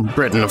they're from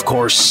Britain, of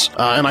course.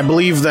 And I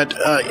believe that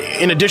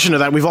in addition to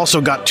that, we've also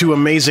got two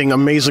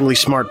amazingly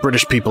smart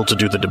British people to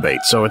do the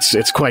debate, so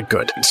it's quite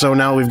good. So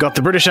now we've got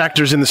the British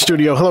actors in the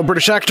studio. Hello,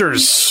 British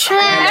actors!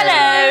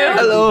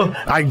 Hello!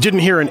 I didn't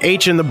hear an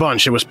H in the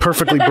bunch. It was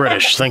perfectly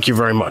British. Thank you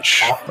very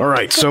much. All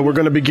right, so we're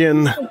going to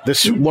begin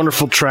this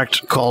wonderful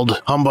tract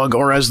called Humbug,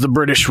 or as the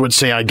British would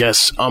say, I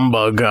guess,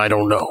 Umbug. I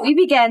don't know. We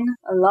began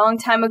a long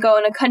time ago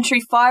in a country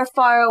far,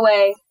 far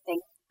away.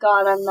 Thank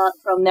God I'm not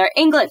from there.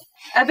 England.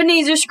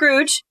 Ebenezer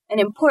Scrooge, an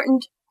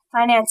important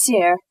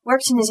financier,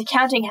 works in his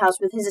accounting house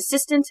with his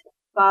assistant,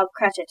 Bob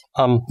Cratchit.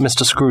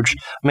 Mr. Scrooge,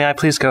 may I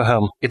please go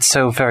home? It's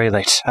so very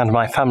late, and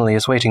my family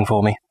is waiting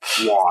for me.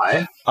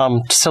 Why?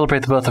 To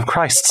celebrate the birth of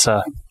Christ,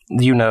 sir.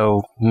 You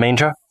know,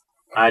 manger?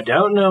 I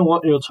don't know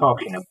what you're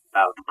talking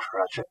about,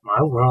 Cratchit.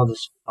 My world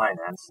is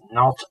finance,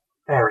 not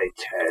fairy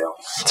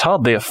tales. It's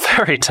hardly a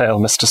fairy tale,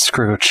 Mr.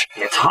 Scrooge.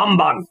 It's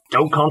humbug!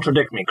 Don't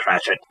contradict me,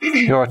 Cratchit.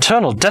 Your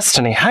eternal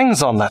destiny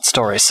hangs on that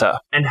story, sir.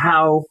 And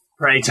how,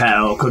 pray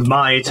tell, could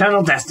my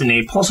eternal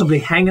destiny possibly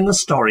hang in the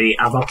story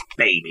of a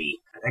baby?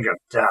 I think you're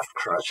daft,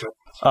 Cratchit.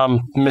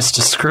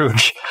 Mr.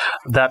 Scrooge,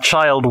 that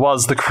child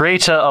was the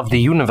creator of the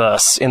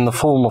universe in the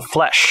form of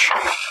flesh.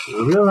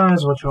 You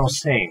realize what you're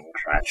saying,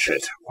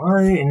 Cratchit?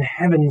 Why in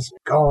heaven's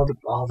God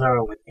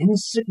bother with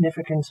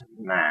insignificant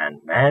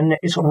man? Man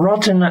is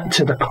rotten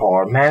to the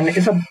core. Man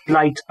is a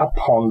blight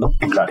upon the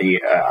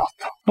bloody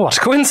earth. What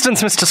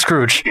coincidence, Mr.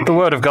 Scrooge. The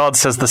word of God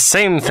says the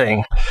same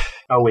thing.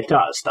 Oh, it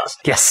does it?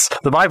 Yes,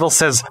 the Bible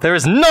says there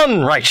is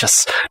none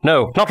righteous.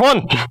 No, not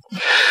one.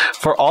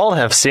 For all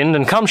have sinned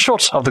and come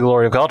short of the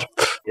glory of God.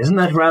 Isn't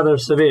that rather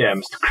severe,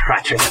 Mr.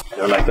 Cratchit? I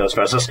don't like those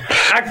verses.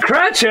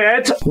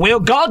 Cratchit! Will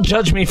God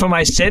judge me for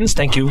my sins,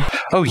 thank you?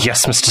 Oh,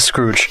 yes, Mr.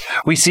 Scrooge.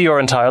 We see your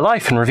entire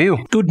life in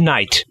review. Good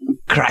night,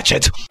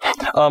 Cratchit.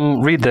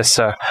 Read this,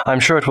 sir. I'm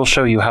sure it will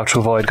show you how to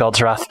avoid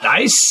God's wrath.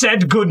 I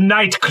said good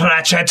night,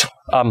 Cratchit.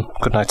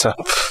 Good night, sir.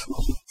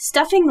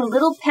 Stuffing the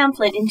little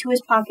pamphlet into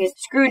his pocket,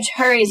 Scrooge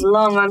hurries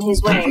along on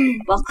his way,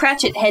 while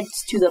Cratchit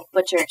heads to the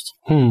butcher's.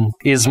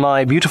 Is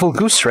my beautiful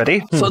goose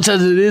ready? Such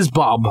as it is,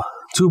 Bob.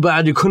 Too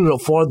bad you couldn't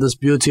afford this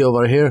beauty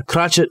over here.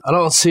 Cratchit, I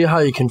don't see how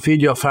you can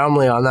feed your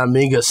family on that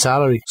meager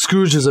salary.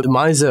 Scrooge is a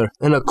miser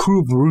and a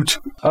cruel brute.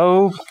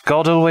 Oh,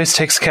 God always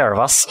takes care of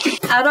us.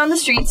 Out on the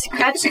streets,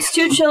 Cratchit's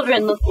 2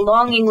 children look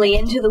longingly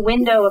into the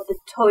window of the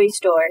toy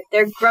store,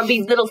 their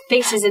grubby little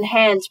faces and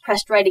hands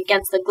pressed right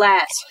against the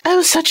glass.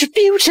 Oh, such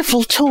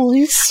beautiful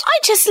toys. I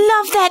just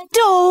love that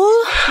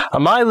doll. Are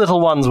my little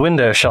ones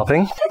window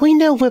shopping? We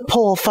know we're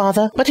poor,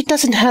 Father, but it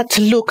doesn't hurt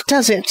to look,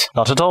 does it?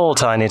 Not at all,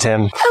 Tiny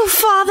Tim. Oh,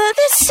 Father,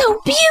 they're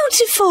so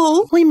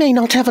beautiful. We may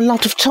not have a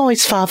lot of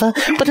toys, Father,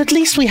 but at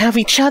least we have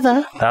each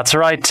other. That's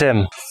right,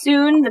 Tim.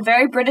 Soon, the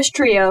very British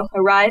trio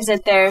arrives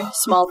at their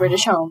small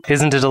British home.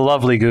 Isn't it a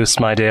lovely goose,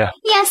 my dear?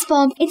 Yes,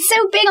 Bob. It's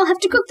so big I'll have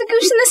to cook the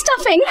goose in the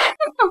stuffing.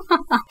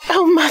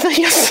 Oh, Mother,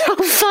 you're so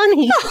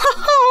funny.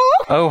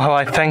 Oh, how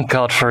I thank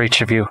God for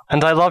each of you,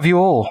 and I love you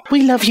all.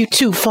 We love you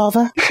too,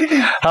 Father.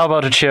 How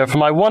about a cheer for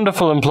my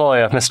wonderful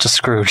employer, Mr.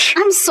 Scrooge?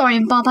 I'm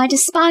sorry, Bob. I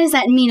despise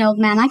that mean old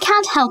man. I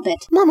can't help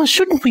it. Mama,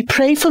 shouldn't we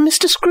pray for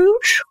Mr.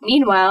 Scrooge?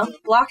 Meanwhile,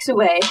 blocks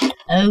away.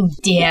 Oh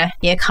dear,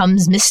 here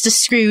comes Mr.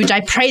 Scrooge.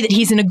 I pray that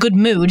he's in a good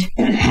mood.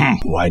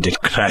 Why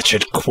did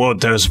Cratchit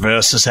quote those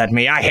verses at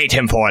me? I hate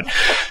him for it.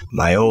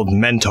 My old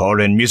mentor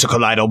and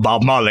musical idol,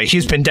 Bob Marley,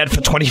 he's been dead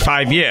for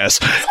 25 years.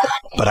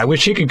 But I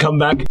wish he could come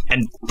back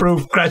and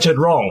prove Cratchit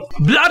wrong.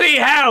 Bloody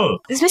hell!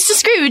 Is Mr.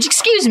 Scrooge,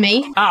 excuse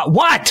me?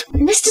 What?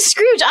 Mr.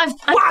 Scrooge,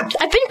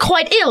 I've been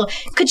quite ill.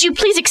 Could you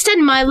please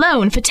extend my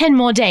loan for 10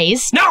 more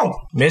days?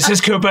 No!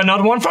 Mrs. Cooper,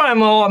 not one for a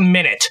more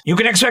minute. You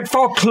can expect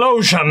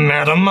foreclosure,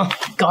 madam.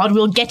 God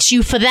will get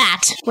you for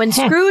that. When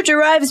Scrooge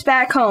arrives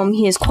back home,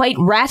 he is quite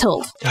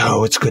rattled.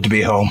 Oh, it's good to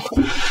be home.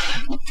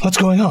 What's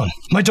going on?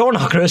 My door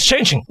knocker is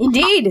changing.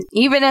 Indeed.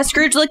 Even as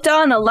Scrooge looked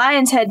on, the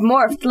lion's head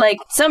morphed like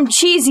some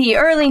cheesy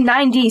early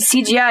 90s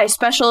CGI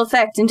special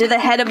effect into the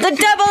head of the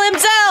devil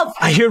himself!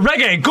 I hear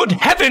reggae. Good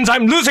heavens,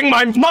 I'm losing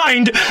my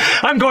mind.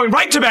 I'm going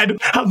right to bed.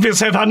 I'll feel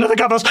safe under the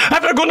covers.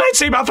 After a good night's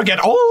sleep, I'll forget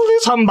all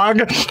this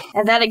humbug.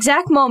 At that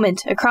exact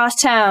moment,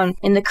 across town,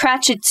 in the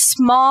Cratchit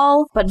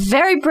small but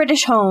very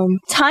British home,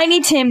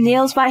 Tiny Tim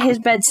kneels by his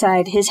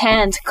bedside, his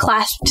hands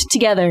clasped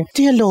together.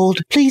 Dear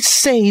Lord, please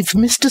save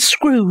Mr.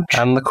 Scrooge.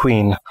 And the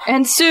Queen.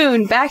 And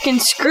soon, back in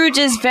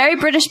Scrooge's very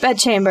British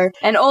bedchamber,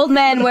 an old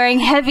man wearing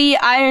heavy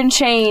iron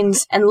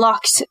chains and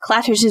locks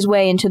clatters his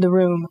way into the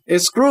room.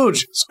 It's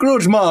Scrooge!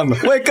 Scrooge, man!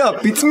 Wake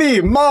up! It's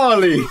me,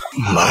 Marley!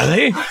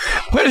 Marley?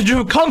 Where did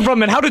you come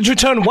from and how did you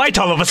turn white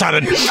all of a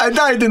sudden? I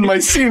died in my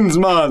sins,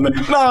 man.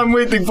 Now I'm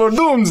waiting for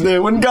doomsday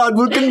when God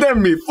will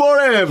condemn me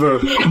forever.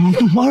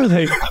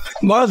 Marley,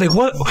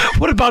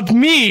 what about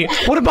me?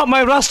 What about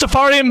my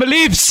Rastafarian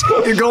beliefs?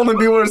 You're gonna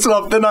be worse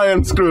off than I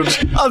am,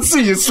 Scrooge. I'll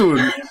see you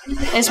soon.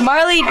 As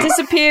Marley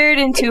disappeared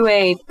into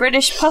a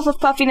British puff of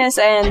puffiness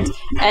and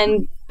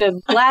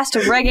the blast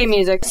of reggae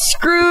music,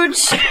 Scrooge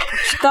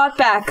thought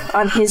back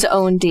on his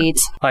own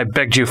deeds. I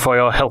begged you for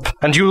your help,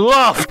 and you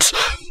laughed!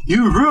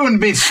 You ruined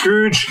me,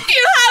 Scrooge!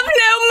 You have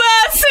no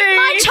mercy!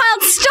 My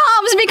child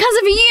starves because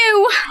of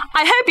you!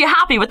 I hope you're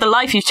happy with the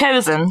life you've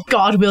chosen.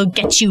 God will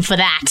get you for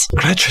that.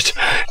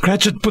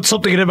 Cratchit put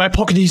something in my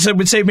pocket he said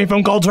would save me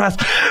from God's wrath.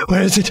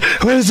 Where is it?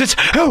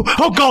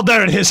 Oh God,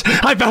 there it is!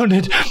 I found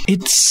it!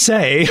 It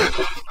say,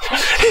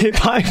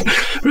 if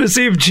I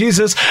receive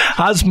Jesus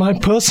as my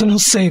personal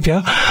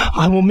savior,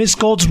 I will miss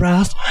God's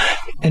wrath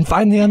and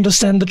finally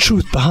understand the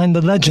truth behind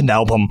the Legend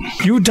album.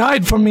 You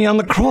died for me on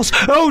the cross.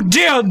 Oh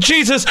dear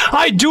Jesus,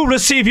 I do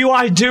receive you,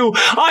 I do.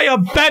 I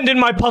abandon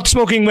my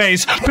pot-smoking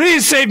ways.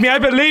 Please save me. I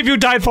believe you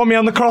died for me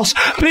on the cross.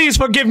 Please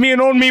forgive me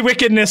and own me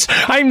wickedness.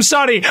 I'm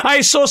sorry.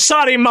 I'm so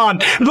sorry,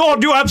 man.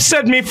 Lord, you have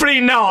set me free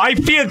now. I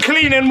feel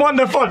clean and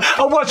wonderful.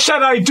 What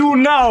shall I do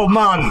now,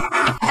 man?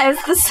 As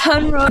the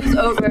sun rose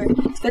over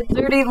the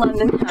dirty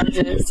London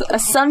houses, a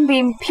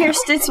sunbeam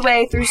pierced its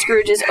way through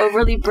Scrooge's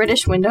overly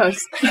British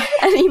windows.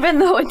 And even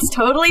though it's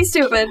totally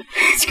stupid,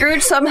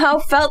 Scrooge somehow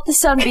felt the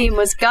sunbeam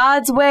was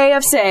God's way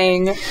of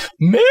saying,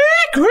 "Make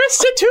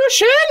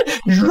restitution,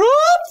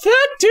 drop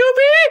that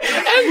doobie,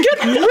 and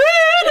get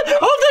rid of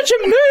the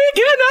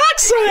Jamaican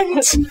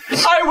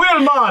accent." I will,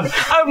 man.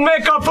 I'll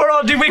make up for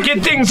all the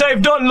wicked things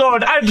I've done,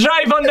 Lord. I'll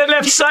drive on the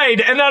left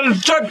side, and I'll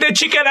chuck the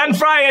chicken and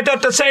fry it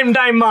at the same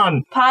time,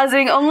 man.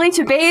 Pausing only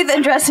to bathe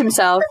and dress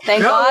himself.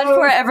 Thank God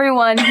for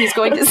everyone he's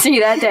going to see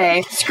that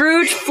day.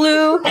 Scrooge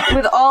flew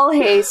with all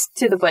haste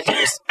to the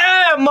butcher's.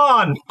 Hey,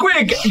 man!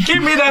 Quick,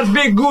 give me that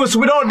big goose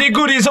with all the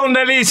goodies on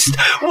the list.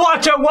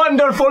 What a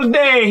wonderful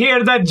day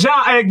here that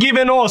Jah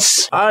given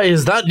us.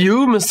 Is that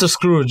you, Mr.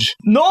 Scrooge?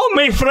 No,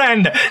 my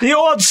friend. The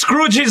old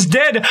Scrooge is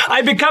dead.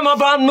 I become a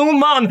brand new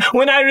man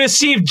when I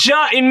receive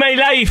Jah in my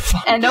life.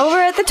 And over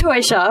at the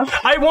toy shop,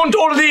 I want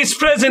all these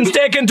presents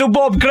taken to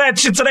Bob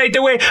Cratchit right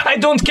away. I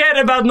don't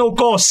care about no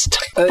cost.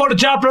 For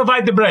Jah provide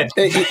hide the bread.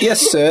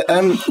 Yes, sir.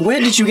 Where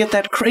did you get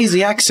that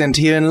crazy accent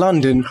here in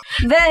London?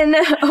 Then,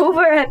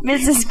 over at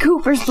Mrs.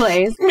 Cooper's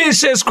place.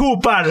 Mrs.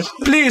 Cooper,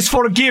 please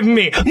forgive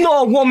me.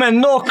 No,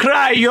 woman, no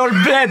cry. Your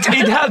bet,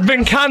 it has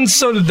been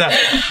cancelled.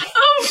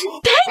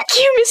 Oh, thank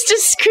you, Mr.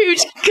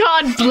 Scrooge.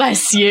 God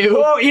bless you.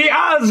 Oh, he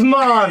has,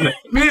 man.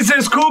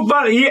 Mrs.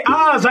 Cooper, he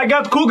has. I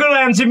got cougar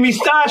lands in me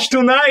stash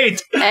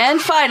tonight.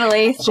 And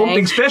finally,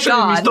 something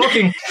special in me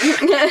stocking.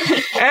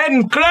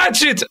 And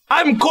Cratchit,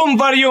 I'm come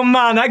for you,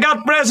 man. I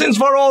got presents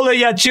for all of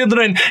your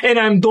children, and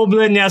I'm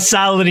doubling your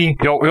salary.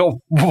 Yo,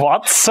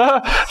 what,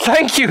 sir?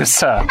 Thank you,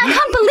 sir. I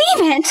can't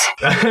believe it.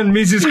 And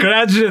Mrs.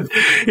 Cratchit,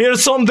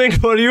 here's something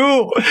for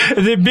you.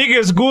 The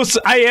biggest goose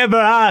I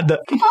ever had.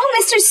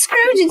 Oh, Mr.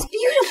 Scrooge, it's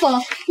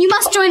beautiful. You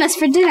must join us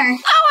for dinner.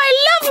 Oh, I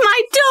love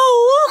my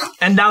doll.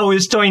 And now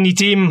is Tiny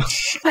Tim.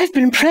 I've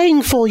been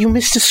praying for you,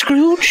 Mr.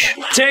 Scrooge.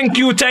 Thank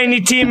you,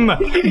 Tiny Tim.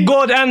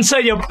 God answer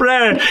your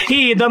prayer.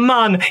 He the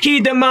man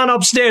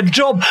upstairs.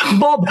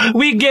 Bob,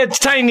 we get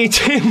Tiny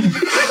Tim.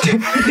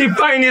 The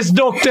finest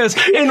doctors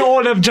in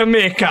all of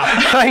Jamaica.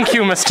 Thank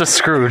you, Mr.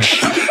 Scrooge.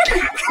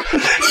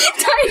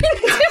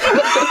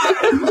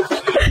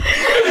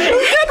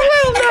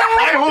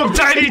 I hope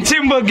Tiny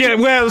Tim will get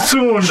well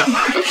soon. But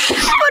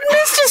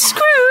Mr.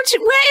 Scrooge,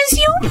 where is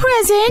your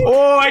present?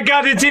 Oh, I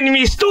got it in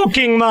me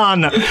stocking,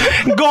 man.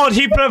 God,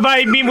 he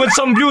provided me with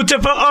some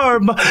beautiful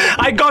herb.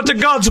 I got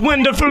God's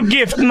wonderful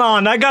gift,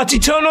 man. I got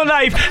eternal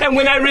life, and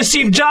when I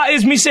received Jah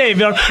as me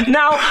savior,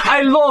 now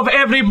I love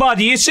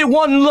everybody. It's a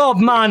one love,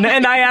 man,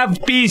 and I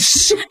have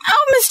peace.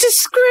 Oh, Mr.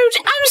 Scrooge,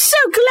 I'm so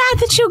glad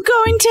that you're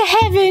going to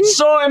heaven.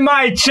 So am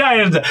I,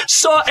 child.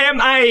 So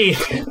am I.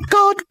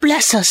 God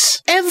bless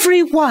us,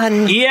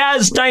 everyone. He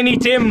has, Tiny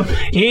Tim.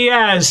 He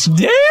has.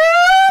 Damn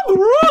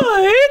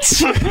right.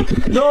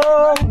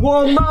 No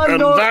woman,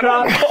 no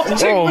cry.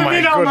 Oh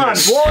my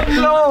goodness. One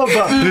love.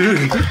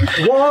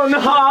 One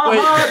heart.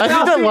 Wait, I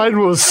think that line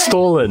was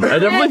stolen. I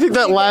definitely think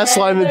that last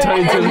line that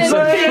Tiny Tim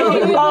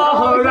said.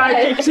 All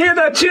right. Hear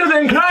the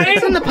children crying.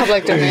 It's in the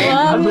public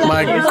domain.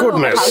 My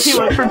goodness. How he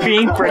went from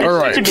being British All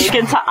right. to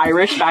Jamaican to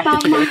Irish back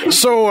to Jamaican.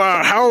 So,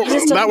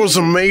 that was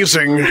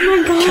amazing.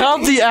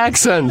 Count the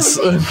accents.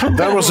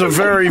 That was a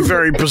very,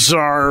 very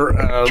bizarre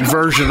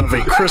version of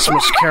A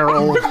Christmas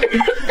Carol.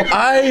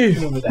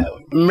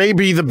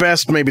 Maybe the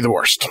best, maybe the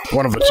worst.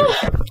 One of the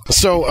two.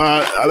 So,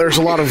 there's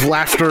a lot of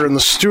laughter in the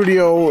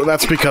studio.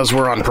 That's because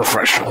we're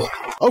unprofessional.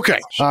 Okay,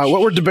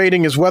 what we're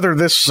debating is whether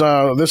this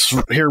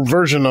here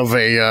version of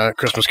A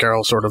Christmas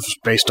Carol, sort of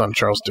based on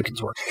Charles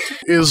Dickens' work,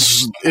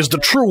 is the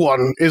true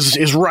one,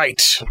 is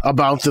right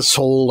about this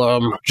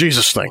whole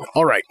Jesus thing.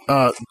 All right,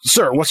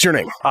 sir, what's your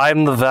name?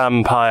 I'm the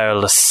Vampire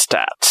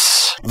Lestat.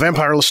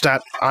 Vampire Lestat.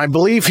 I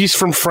believe he's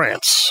from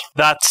France.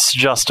 That's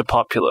just a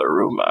popular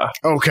rumor.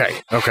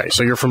 Okay,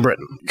 so you're from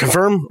Britain.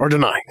 Confirm or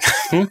deny?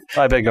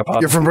 I beg your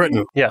pardon. You're from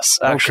Britain? Yes,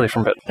 actually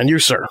from Britain. And you,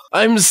 sir?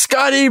 I'm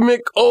Scotty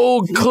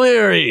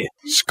McO'Cleary.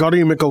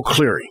 Scotty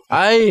McO'Cleary.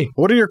 Aye.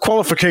 What are your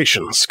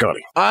qualifications,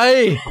 Scotty?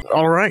 Aye.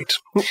 All right.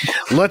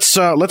 Let's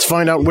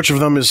find out which of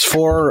them is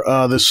for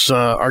this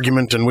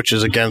argument and which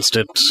is against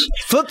it.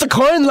 Flip the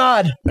coin,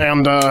 lad.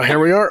 And here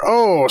we are.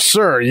 Oh,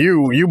 sir,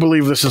 you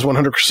believe this is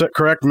 100%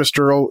 correct,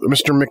 Mr.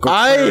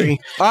 McO'Cleary.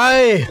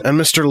 Aye. And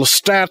Mr.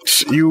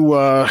 Lestat, you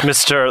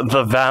Mr.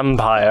 the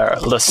Vampire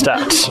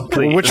Lestat,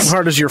 please. Which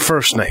part is your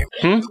first name?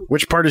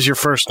 Which part is your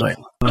first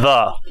name?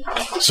 The.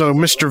 So,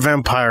 Mr.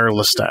 Vampire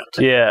Lestat.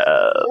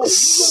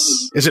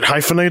 Yes. Is it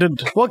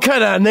hyphenated? What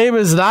kind of name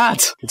is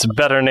that? It's a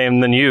better name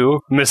than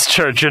you,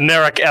 Mr.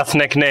 Generic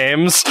Ethnic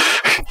Names.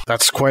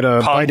 That's quite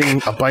a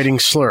biting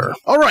slur.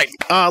 All right,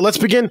 let's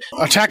begin.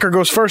 Attacker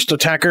goes first.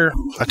 Attacker,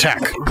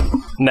 attack.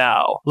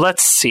 Now,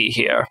 let's see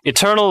here.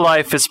 Eternal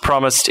life is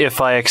promised if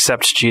I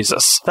accept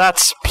Jesus.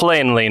 That's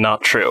plainly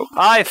not true.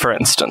 I, for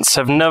instance,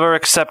 have never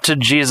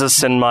accepted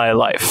Jesus in my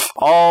life.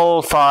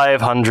 All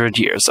 500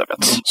 years of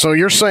it. So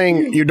you're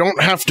saying you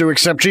don't have to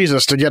accept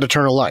Jesus to get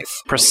eternal life?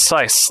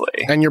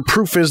 Precisely. And your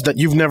proof is that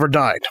you've never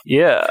died?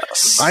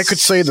 Yes. I could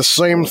say the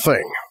same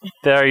thing.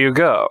 There you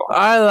go.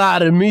 Aye,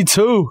 lad, and me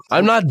too.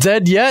 I'm not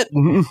dead yet.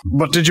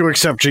 But did you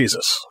accept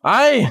Jesus?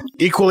 Aye.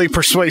 Equally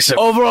persuasive.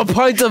 Over a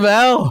pint of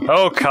ale.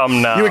 Oh,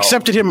 come now. You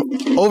accepted him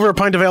over a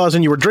pint of ale as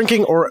in you were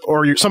drinking, or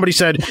somebody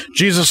said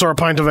Jesus or a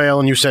pint of ale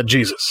and you said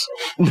Jesus?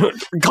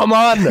 Come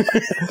on.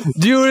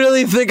 Do you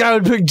really think I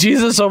would pick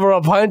Jesus over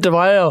a pint of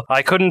ale?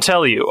 I couldn't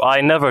tell you.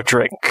 I never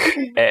drink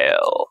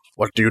ale.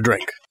 What do you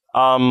drink?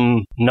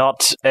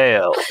 Not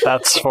ale.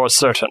 That's for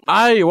certain.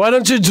 Aye, why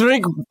don't you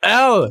drink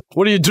ale?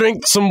 What do you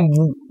drink? Some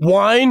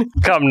wine?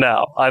 Come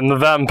now. I'm the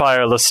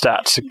Vampire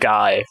Lestat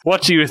guy.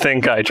 What do you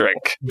think I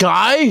drink?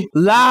 Guy?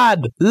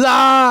 Lad!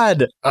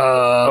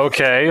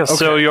 Okay,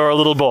 so you're a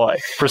little boy.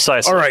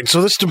 Precisely. All right,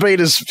 so this debate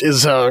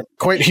is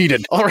quite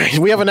heated. All right,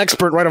 we have an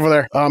expert right over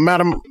there.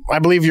 Madam, I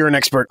believe you're an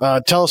expert.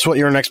 Tell us what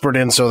you're an expert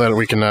in so that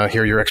we can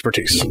hear your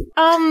expertise.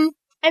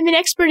 I'm an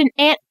expert in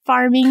ant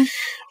farming.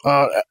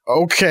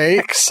 Okay.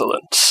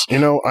 Excellent. You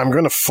know, I'm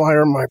going to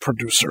fire my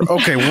producer.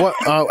 Okay,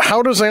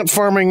 how does ant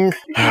farming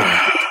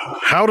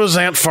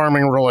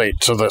relate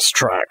to this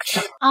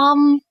tract?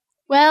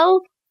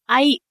 Well,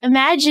 I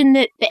imagine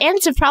that the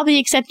ants have probably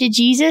accepted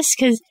Jesus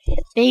because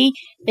they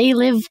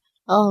live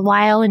a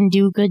while and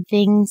do good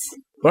things.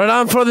 Right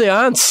on for the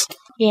ants.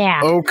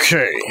 Yeah.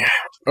 Okay.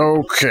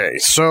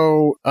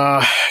 So,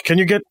 can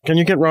you get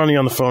Ronnie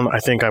on the phone? I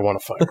think I want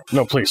to fight.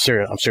 No, please,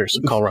 I'm serious.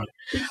 Call Ronnie.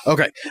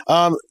 Okay.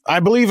 I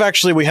believe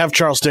actually we have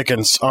Charles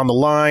Dickens on the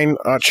line.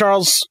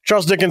 Charles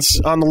Dickens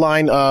on the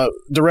line,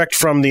 direct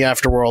from the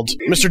afterworld.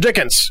 Mr.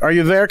 Dickens, are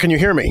you there? Can you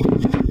hear me?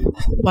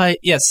 Why,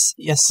 yes.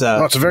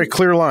 Oh, it's a very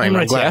clear line.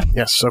 I'm I'm glad. right,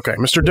 Yes. Okay,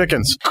 Mr.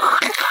 Dickens.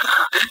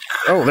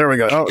 Oh, there we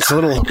go. Oh, it's a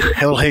little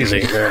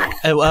hazy there.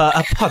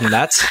 Pardon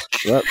that.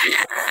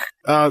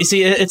 You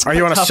see, it's are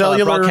you on a tough,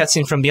 cellular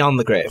broadcasting from beyond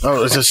the grave?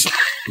 Oh, is this?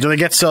 Do they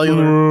get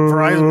cellular?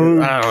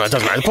 Verizon? I don't know. It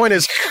doesn't matter. The point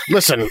is,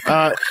 listen.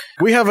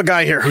 We have a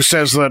guy here who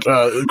says that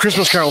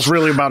Christmas Carol's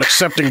really about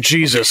accepting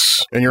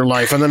Jesus in your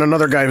life, and then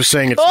another guy who's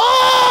saying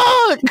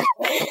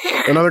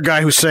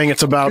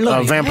it's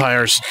about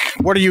vampires.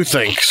 What do you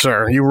think,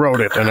 sir? You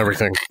wrote it and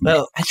everything.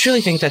 Well, I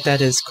truly think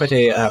that is quite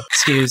a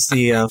excuse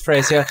the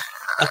phrase here.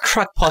 A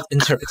crackpot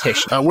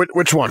interpretation.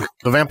 Which one?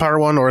 The vampire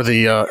one or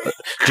the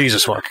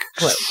Jesus one?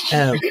 Well,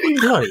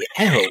 bloody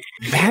hell.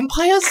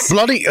 Vampires?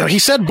 Bloody? He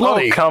said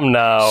bloody. Oh, come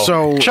now.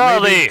 So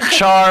Charlie,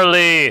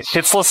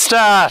 it's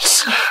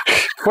Lestat.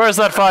 Where's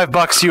that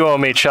 $5 you owe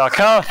me, Chuck,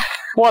 huh?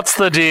 What's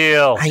the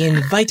deal? I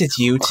invited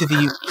you to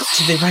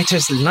the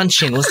writer's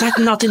luncheon. Was that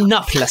not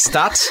enough,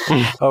 Lestat?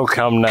 Oh,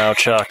 come now,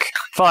 Chuck.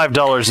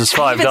 $5 is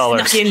 $5. I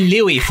snuck in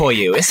Louis for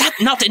you. Is that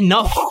not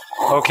enough?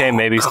 Okay,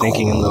 maybe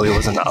sneaking in Louis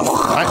was enough.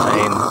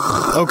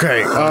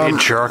 Okay. Be a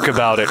jerk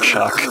about it,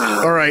 Chuck.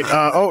 All right.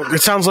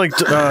 It sounds like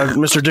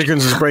Mr.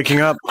 Dickens is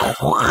breaking up.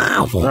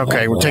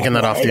 Okay, we're taking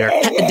that off the air.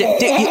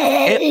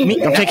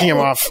 I'm taking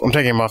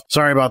him off.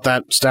 Sorry about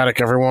that,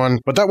 static, everyone.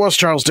 But that was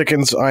Charles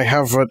Dickens. I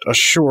have it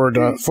assured.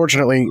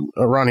 Fortunately,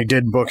 Ronnie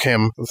did book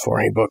him before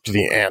he booked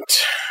the ant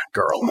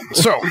girl.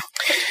 So,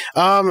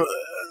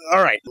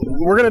 all right,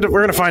 we're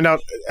gonna find out.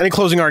 Any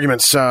closing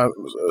arguments,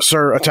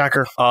 Sir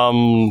Attacker?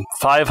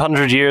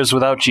 500 years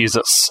without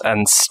Jesus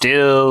and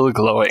still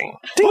glowing.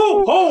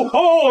 Ho, ho,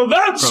 ho!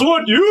 That's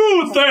what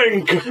you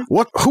think!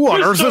 What? Who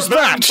on earth is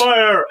that?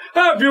 Vampire,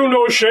 have you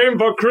no shame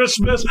for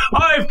Christmas?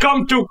 I've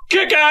come to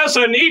kick ass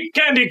and eat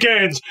candy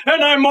canes,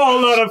 and I'm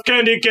all out of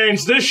candy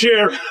canes this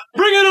year.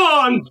 Bring it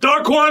on,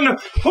 Dark One!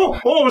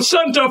 Oh,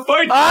 Santa,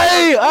 fight!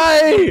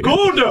 Aye!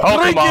 Good! Oh,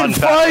 come on,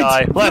 fat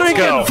guy. Let's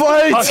go.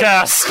 Punk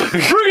ass.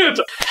 Bring it!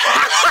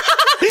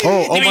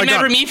 Oh you my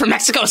remember God. me from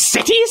Mexico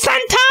City,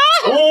 Santa?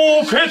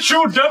 Oh, pitch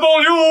you,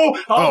 devil you!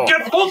 I'll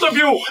get both of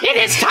you! It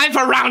is time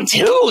for round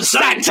 2,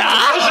 Santa!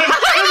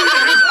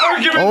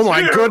 Oh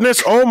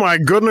my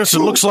goodness! It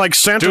looks like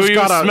Santa's Do you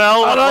got a.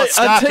 smell what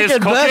Lestat is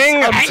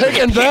cooking? I'm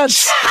taking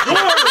bets.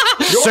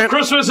 Your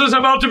Christmas is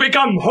about to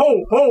become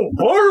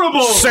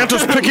horrible!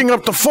 Santa's picking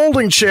up the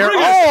folding chair.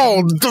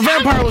 Oh, the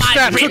vampire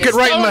Lestat took it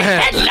right in the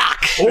head.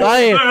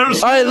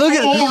 Aye, look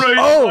at.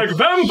 Oh, like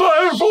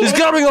vampire food. he's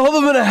grabbing a hold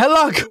of him in a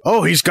headlock.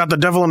 Oh, he's got the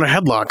devil in a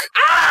headlock.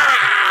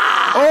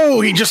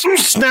 Oh, he just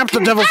snapped the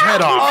devil's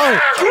head off.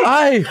 Oh,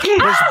 aye.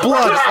 There's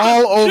blood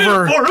all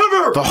over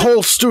the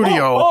whole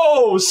studio.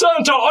 Oh,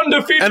 Santa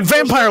undefeated. And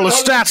Vampire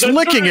Lestat's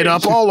licking it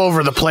up all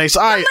over the place.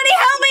 Somebody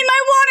help me!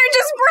 My water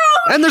just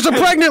broke! And there's a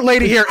pregnant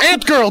lady here.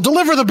 Ant Girl,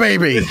 deliver the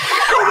baby.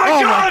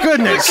 Oh my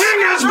goodness! The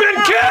king has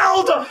been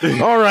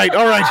killed! All right.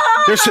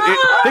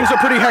 Things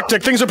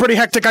are pretty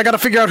hectic. I got to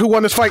figure out who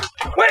won this fight.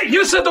 Wait,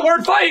 you said the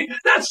word fight!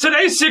 That's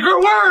today's secret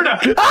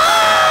word!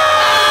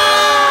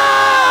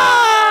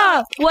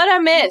 What I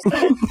missed?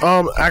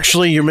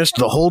 Actually, you missed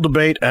the whole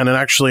debate, and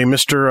actually,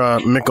 Mr.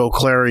 Mick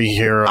O'Cleary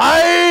here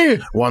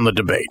won the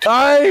debate.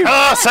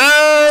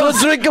 So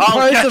drink a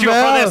pint get of you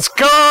ale for this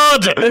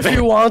good! if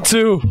you want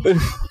to.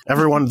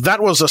 Everyone,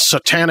 that was a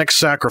satanic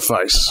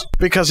sacrifice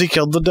because he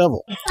killed the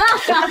devil. And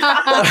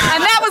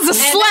that was a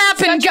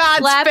slap in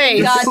God's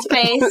face. God's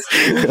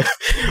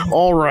face.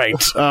 All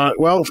right.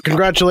 Well,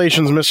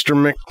 congratulations, Mr.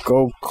 Mick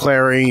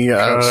O'Cleary.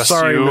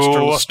 Sorry, you.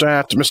 Mr.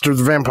 Lestat, Mr.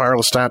 the Vampire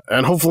Lestat.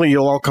 And hopefully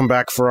you'll all come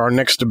back for our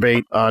next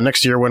debate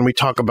next year when we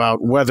talk about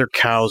whether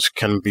cows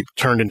can be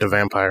turned into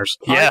vampires.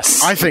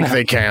 Yes. I think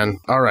they can.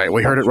 All right.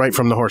 We heard it right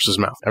from the horse's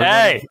mouth.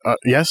 Hey.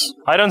 Yes?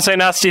 I don't say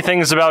nasty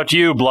things about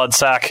you,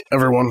 bloodsack.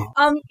 Everyone.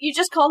 You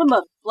just called him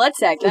a blood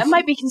sack. That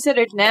might be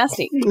considered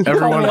nasty.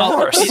 Everyone.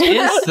 It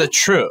is the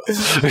truth.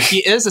 He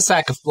is a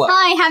sack of blood.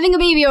 Hi, having a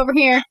baby over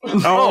here.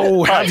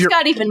 Oh, He's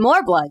got even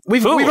more blood.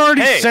 We've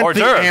already sent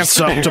the ants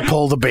up to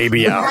pull the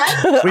baby out.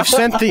 We've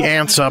sent the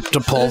ants up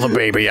to pull the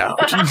baby out.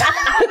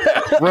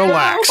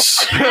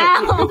 Relax.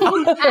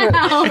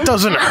 It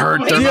doesn't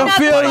hurt. Do you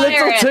feel a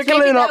little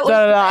tickling up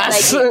that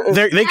ass?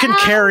 They can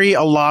carry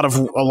a lot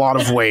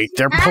of weight.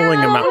 They're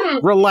pulling them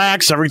out.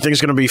 Relax. Everything's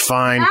going to be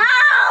fine.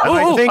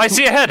 I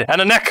see a head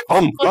and a neck.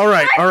 All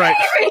right.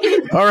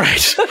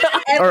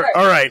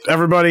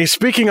 Everybody.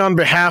 Speaking on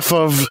behalf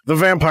of the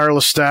Vampire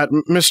Lestat,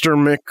 Mr.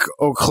 Mick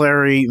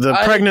O'Cleary, the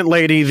pregnant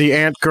lady, the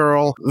ant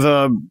girl,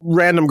 the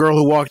random girl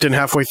who walked in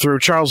halfway through,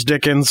 Charles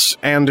Dickens,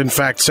 and in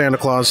fact Santa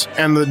Claus,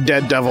 and the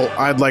dead devil,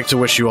 I'd like to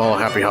wish you all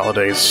happy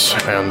holidays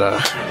and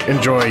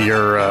enjoy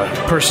your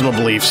personal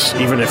beliefs,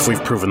 even if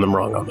we've proven them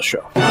wrong on the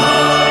show.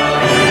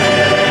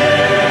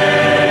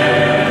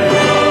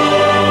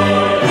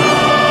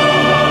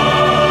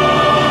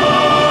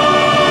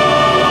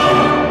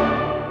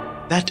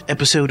 That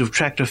episode of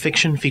Tractor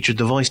Fiction featured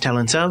the voice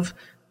talents of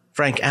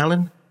Frank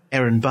Allen,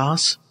 Aaron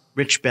Boss,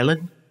 Rich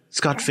Bellin,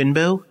 Scott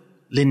Finbow,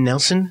 Lynn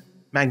Nelson,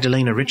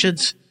 Magdalena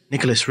Richards,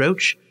 Nicholas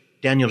Roach,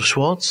 Daniel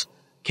Schwartz,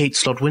 Kate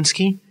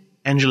Slotwinski,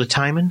 Angela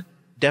Timon,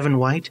 Devin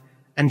White,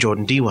 and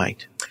Jordan D.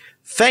 White.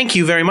 Thank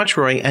you very much,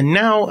 Roy. And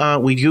now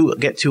we do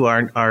get to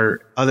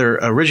our other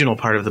original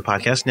part of the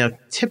podcast. Now,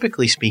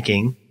 typically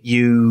speaking,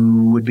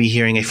 you would be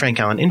hearing a Frank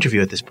Allen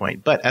interview at this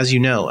point. But as you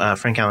know,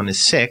 Frank Allen is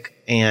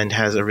sick and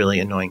has a really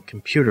annoying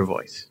computer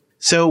voice.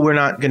 So we're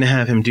not going to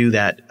have him do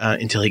that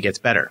until he gets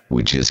better.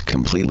 Which is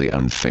completely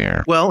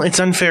unfair. Well, it's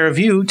unfair of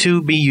you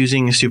to be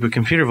using a stupid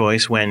computer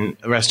voice when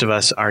the rest of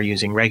us are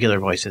using regular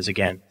voices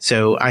again.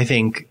 So I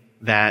think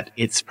that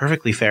it's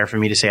perfectly fair for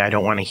me to say I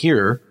don't want to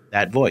hear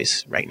that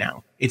voice right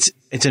now. It's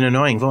an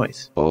annoying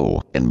voice.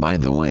 Oh, and by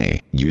the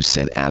way, you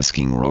said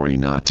asking Rory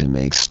not to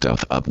make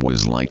stuff up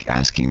was like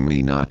asking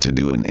me not to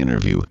do an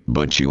interview,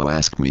 but you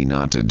ask me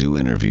not to do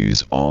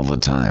interviews all the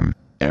time.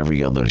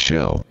 Every other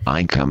show,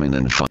 I come in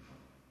and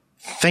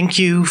Thank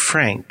you,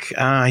 Frank.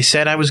 I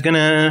said I was going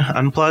to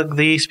unplug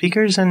the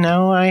speakers, and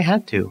now I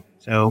had to.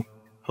 So,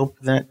 hope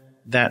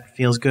that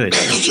feels good.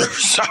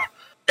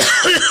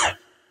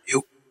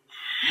 You're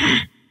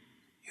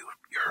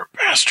a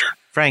bastard.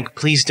 Frank,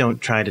 please don't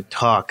try to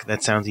talk.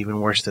 That sounds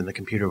even worse than the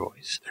computer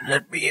voice.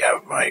 Let me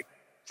have my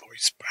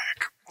voice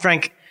back.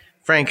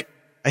 Frank,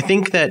 I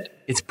think that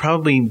it's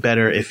probably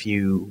better if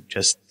you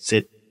just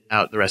sit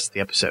out the rest of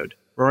the episode.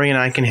 Rory and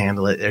I can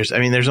handle it.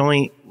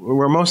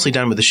 We're mostly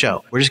done with the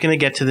show. We're just going to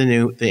get to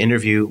the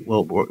interview,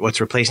 well,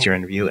 what's replaced your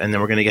interview, and then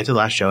we're going to get to the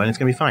last show, and it's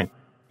going to be fine.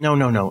 No.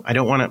 I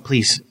don't want to,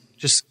 please,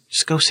 just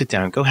go sit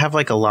down. Go have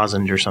like a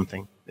lozenge or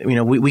something.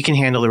 We can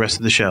handle the rest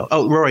of the show.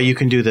 Oh, Rory, you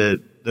can do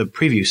the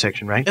preview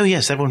section, right? Oh,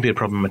 yes, that won't be a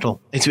problem at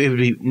all. It would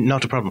be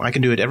not a problem. I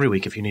can do it every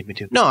week if you need me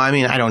to. No,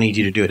 I don't need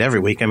you to do it every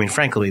week.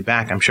 Frank will be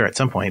back, I'm sure, at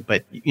some point.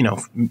 But,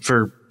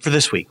 for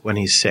this week when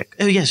he's sick.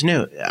 Oh, yes,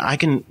 no, I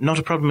can, not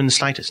a problem in the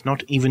slightest.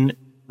 Not even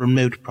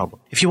remote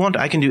problem. If you want,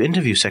 I can do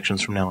interview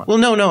sections from now on. Well,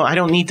 no, I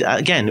don't need to.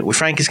 Again,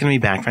 Frank is going to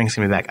be back.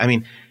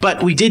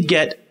 But we did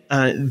get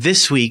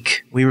this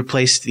week, we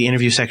replaced the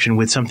interview section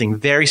with something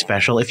very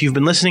special. If you've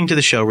been listening to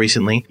the show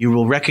recently, you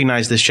will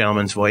recognize this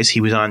gentleman's voice.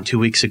 He was on 2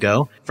 weeks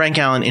ago. Frank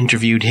Allen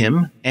interviewed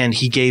him, and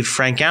he gave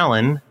Frank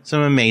Allen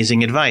some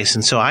amazing advice.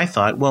 And so I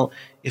thought, well,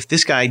 if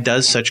this guy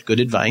does such good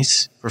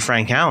advice for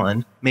Frank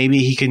Allen, maybe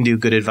he can do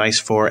good advice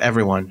for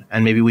everyone.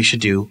 And maybe we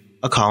should do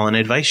a call-in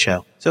advice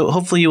show. So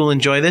hopefully you will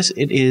enjoy this.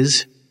 It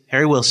is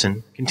Harry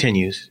Wilson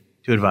Continues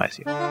to Advise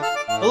You.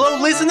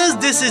 Hello, listeners.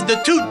 This is the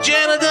Toot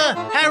Janitor,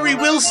 Harry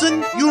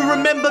Wilson. You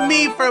remember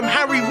me from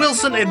Harry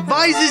Wilson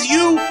Advises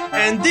You,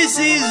 and this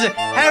is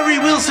Harry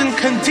Wilson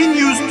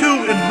Continues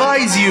to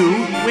Advise You,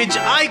 which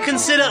I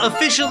consider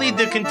officially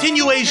the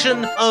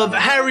continuation of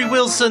Harry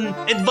Wilson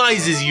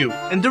Advises You.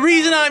 And the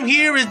reason I'm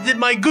here is that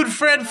my good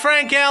friend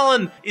Frank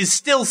Allen is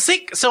still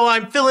sick, so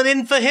I'm filling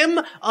in for him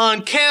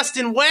on Cast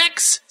in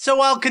Wax.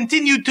 So I'll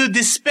continue to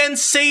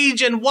dispense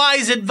sage and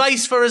wise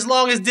advice for as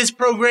long as this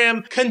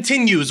program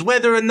continues,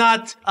 whether or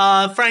not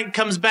Frank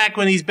comes back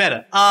when he's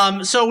better.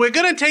 So we're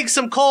gonna take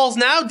some calls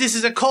now. This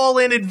is a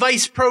call-in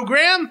advice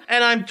program,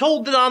 and I'm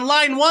told that on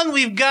line one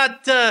we've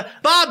got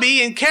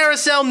Bobby in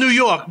Carousel, New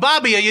York.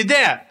 Bobby, are you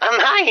there?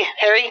 Hi,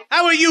 Harry.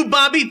 How are you,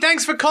 Bobby?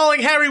 Thanks for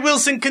calling Harry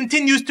Wilson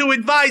Continues to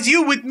Advise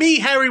You with me,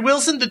 Harry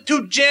Wilson, the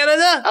Toot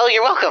Janitor. Oh,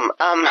 you're welcome.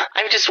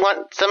 I just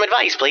want some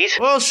advice, please.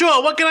 Well,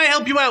 sure. What can I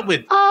help you out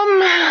with?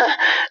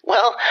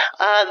 Well,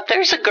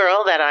 there's a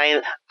girl that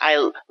I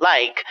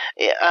like.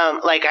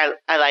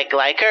 I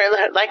like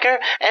her,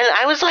 and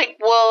I was like,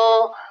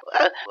 well,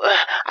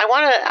 I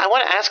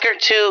want to ask her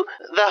to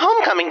the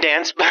homecoming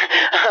dance,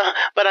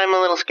 but I'm a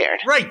little scared.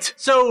 Right.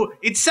 So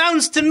it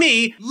sounds to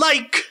me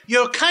like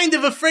you're kind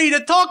of afraid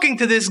of talking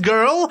to this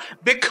girl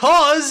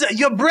because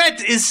your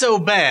breath is so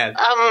bad.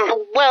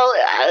 Well,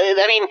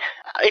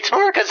 it's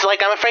more because,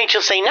 I'm afraid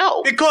she'll say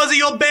no. Because of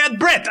your bad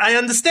breath, I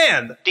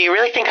understand. Do you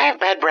really think I have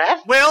bad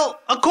breath? Well,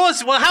 of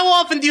course. Well, how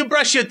often do you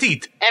brush your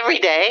teeth? Every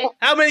day.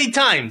 How many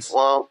times?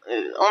 Well,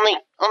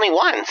 only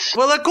once.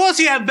 Well, of course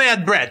you have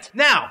bad breath.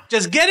 Now,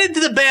 just get into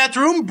the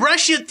bathroom,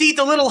 brush your teeth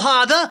a little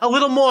harder, a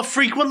little more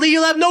frequently.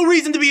 You'll have no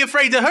reason to be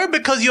afraid of her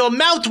because your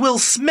mouth will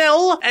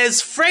smell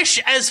as fresh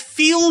as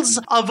fields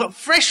of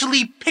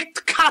freshly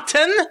picked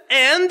cotton,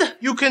 and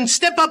you can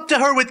step up to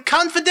her with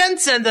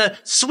confidence and a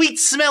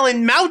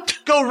sweet-smelling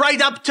mouth. Go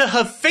right up to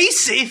her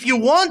face if you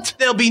want.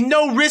 There'll be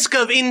no risk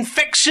of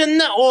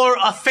infection or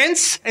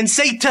offense. And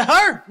say to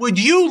her, would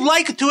you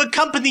like to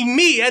accompany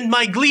me and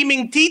my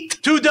gleaming teeth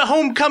to the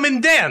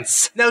homecoming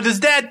dance? Now, does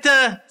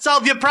that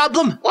solve your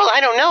problem? Well, I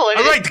don't know.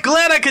 All right,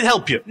 glad I could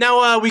help you.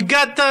 Now, we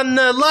got on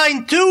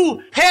line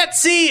 2,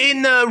 Patsy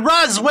in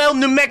Roswell,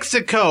 New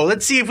Mexico.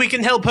 Let's see if we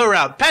can help her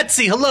out.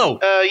 Patsy, hello.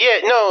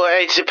 Yeah, no,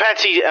 it's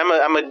Patsy. I'm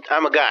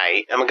a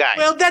guy.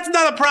 Well, that's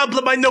not a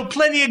problem. I know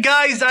plenty of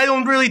guys. I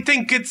don't really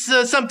think it's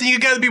something you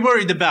got to be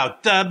worried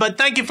about. But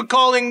thank you for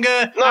calling. No,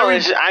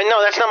 I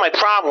know that's not my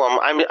problem.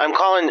 I'm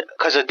calling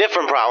because a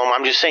different problem.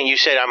 I'm just saying you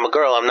said I'm a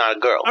girl. I'm not a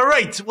girl. All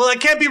right. Well, I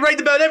can't be right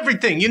about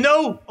everything. You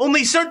know,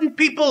 only certain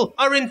people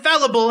are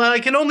infallible. I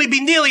can only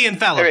be nearly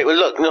infallible. All right. Well,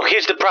 look. No,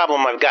 here's the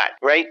problem I've got.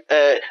 Right.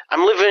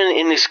 I'm living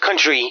in this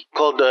country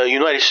called the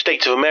United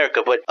States of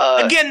America, but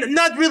again,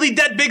 not really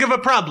that big of a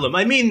problem.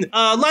 I mean,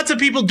 lots of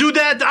people do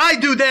that. I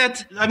do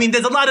that. I mean,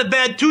 there's a lot of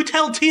bad tooth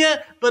health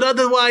here, but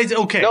otherwise,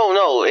 okay. No.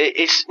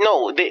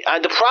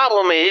 The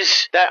problem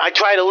is that I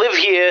try to live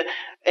here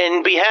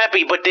and be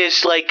happy, but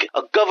there's like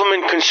a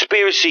government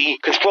conspiracy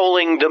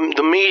controlling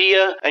the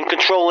media and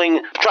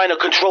trying to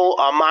control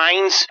our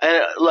minds,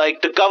 and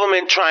like the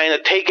government trying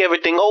to take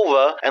everything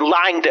over and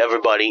lying to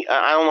everybody.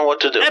 I don't know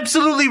what to do.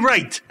 Absolutely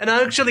right. And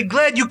I'm actually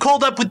glad you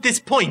called up with this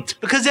point,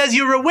 because as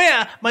you're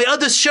aware, my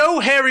other show,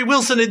 Harry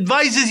Wilson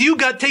Advises You,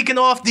 got taken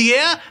off the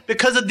air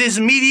because of this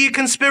media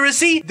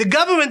conspiracy. The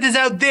government is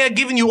out there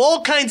giving you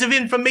all kinds of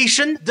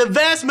information, the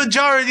vast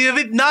majority of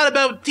it not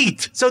about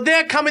teeth. So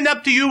they're coming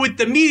up to you with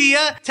the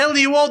media,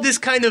 telling you all this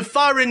kind of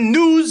foreign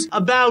news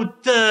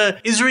about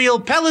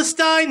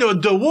Israel-Palestine or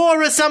the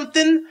war or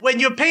something. When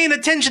you're paying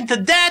attention to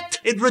that,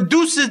 it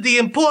reduces the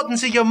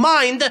importance of your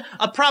mind,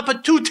 a proper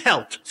tooth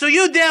health. So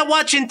you're there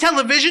watching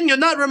television, you're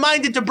not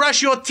reminded to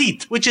brush your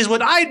teeth, which is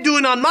what I'm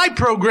doing on my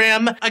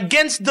program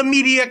against the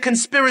media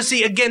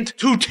conspiracy against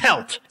tooth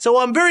health. So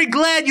I'm very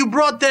glad you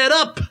brought that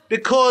up,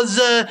 because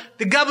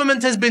the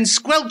government has been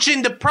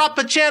squelching the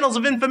proper channels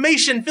of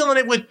information, filling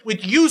it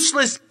with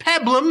useless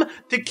peblum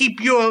to keep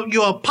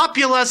your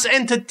populace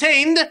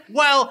entertained,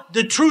 while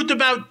the truth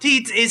about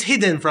teeth is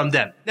hidden from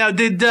them. Now,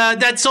 did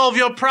that solve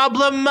your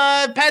problem,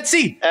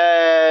 Patsy?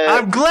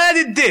 I'm glad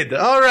it did.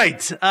 All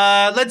right.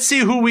 Let's see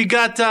who we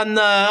got on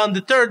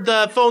the third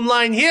phone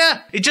line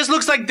here. It just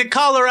looks like the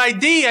caller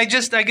ID. I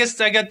guess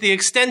I got the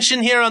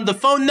extension here on the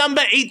phone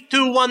number,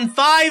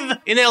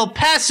 8215 in El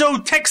Paso,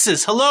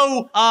 Texas.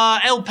 Hello,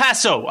 El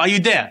Paso. Are you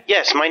there?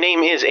 Yes, my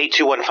name is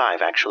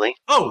 8215, actually.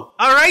 Oh,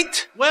 all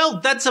right.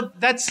 Well, that's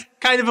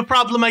kind of a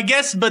problem, I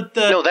guess, but...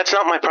 No, that's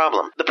not my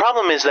problem. The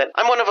problem is that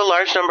I'm one of a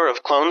large number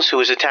of clones who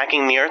is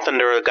attacking the Earth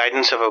under the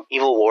guidance of an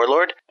evil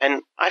warlord,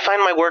 and I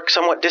find my work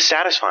somewhat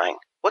dissatisfying.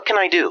 What can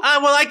I do?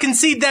 Well, I can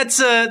see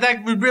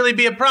that would really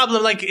be a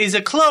problem. Like, as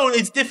a clone,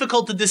 it's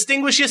difficult to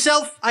distinguish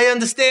yourself. I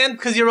understand,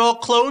 because you're all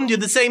cloned, you're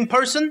the same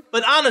person.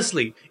 But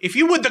honestly, if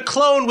you were the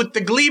clone with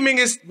the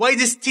gleamingest,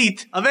 whitest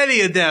teeth of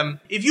any of them,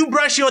 if you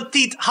brush your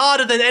teeth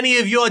harder than any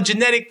of your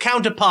genetic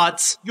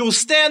counterparts, you'll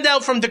stand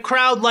out from the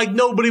crowd like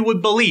nobody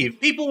would believe.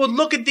 People would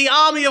look at the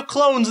army of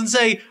clones and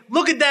say,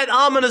 look at that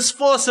ominous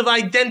force of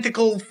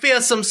identical,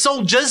 fearsome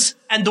soldiers,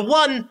 and the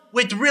one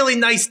with really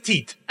nice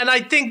teeth. And I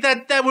think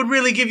that would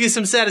really give you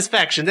some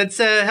satisfaction. That's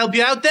help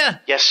you out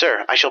there? Yes,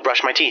 sir. I shall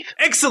brush my teeth.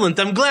 Excellent.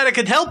 I'm glad I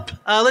could help.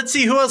 Let's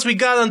see who else we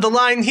got on the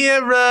line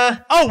here.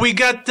 We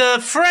got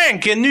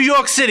Frank in New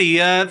York City.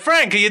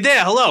 Frank, are you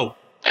there? Hello.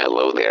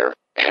 Hello there,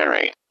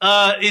 Harry.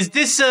 Is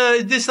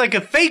this like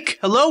a fake?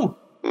 Hello?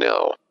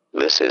 No,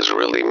 this is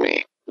really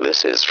me.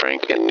 This is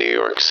Frank in New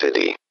York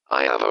City.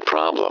 I have a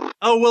problem.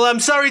 Oh, well, I'm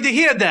sorry to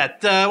hear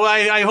that.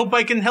 I hope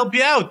I can help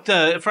you out.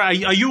 Are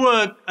you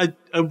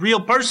a real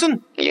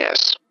person?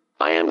 Yes,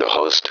 I am the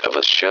host of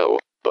a show,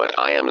 but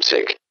I am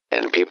sick,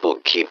 and people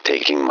keep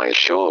taking my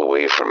show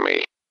away from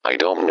me. I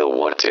don't know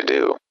what to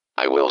do.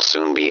 I will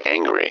soon be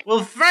angry.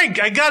 Well,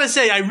 Frank, I gotta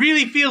say, I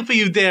really feel for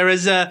you there.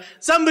 As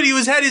somebody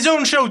who's had his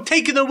own show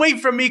taken away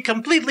from me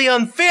completely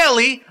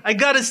unfairly, I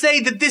gotta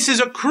say that this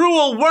is a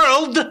cruel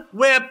world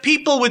where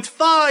people with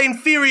far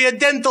inferior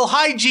dental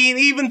hygiene,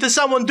 even to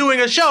someone doing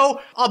a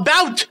show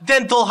about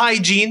dental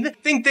hygiene,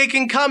 think they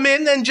can come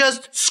in and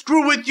just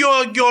screw with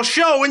your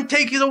show and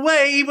take it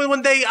away, even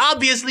when they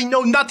obviously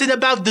know nothing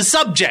about the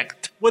subject.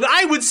 What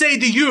I would say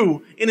to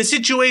you in a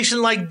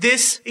situation like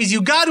this is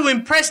you got to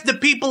impress the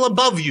people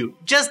above you.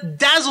 Just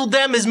dazzle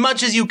them as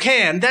much as you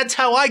can. That's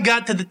how I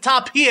got to the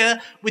top here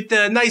with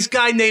the nice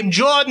guy named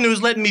Jordan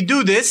who's letting me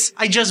do this.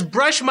 I just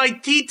brush my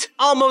teeth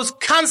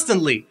almost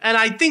constantly. And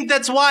I think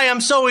that's why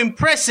I'm so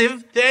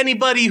impressive to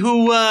anybody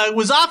who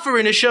was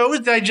offering a show.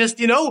 That I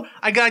just,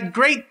 I got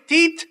great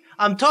teeth.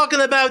 I'm talking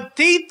about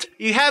teeth.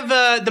 You have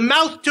the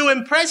mouth to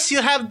impress.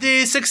 You have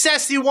the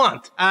success you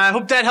want. I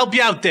hope that helped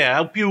you out there. I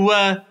hope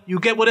you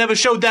get whatever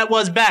show that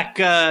was back.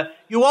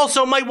 You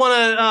also might want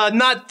to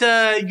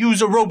not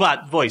use a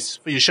robot voice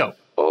for your show.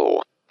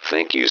 Oh,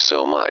 thank you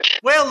so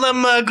much. Well,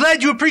 I'm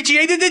glad you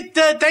appreciated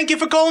it. Thank you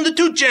for calling the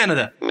Tooth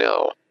Janitor.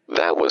 No,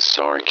 That was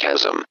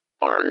sarcasm.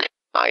 Arg.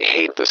 I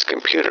hate this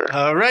computer.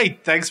 All right,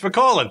 thanks for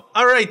calling.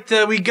 All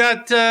right, we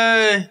got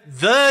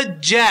the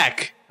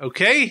Jack.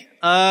 Okay,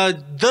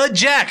 the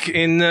Jack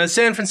in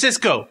San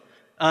Francisco.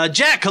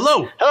 Jack,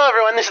 hello. Hello,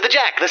 everyone. This is the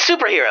Jack, the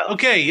superhero.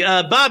 Okay,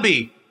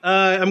 Bobby.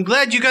 I'm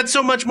glad you got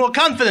so much more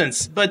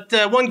confidence, but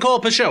one call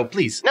per show,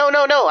 please. No,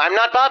 I'm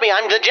not Bobby.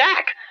 I'm the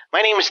Jack.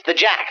 My name is the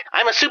Jack.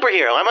 I'm a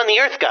superhero. I'm on the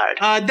Earth Guard.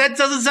 That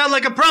doesn't sound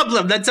like a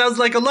problem. That sounds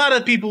like a lot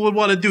of people would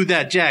want to do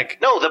that, Jack.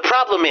 No, the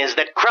problem is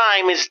that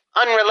crime is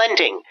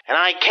unrelenting, and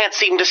I can't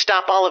seem to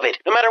stop all of it.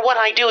 No matter what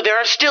I do, there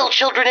are still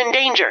children in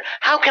danger.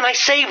 How can I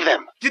save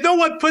them? You know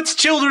what puts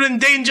children in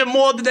danger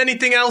more than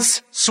anything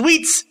else?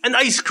 Sweets and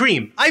ice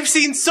cream. I've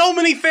seen so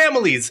many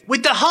families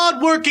with the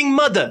hard-working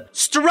mother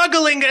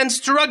struggling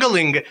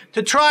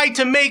to try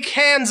to make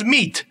hands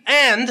meet.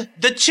 And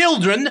the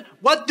children,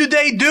 what do?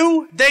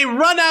 They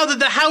run out of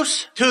the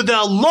house to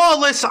the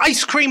lawless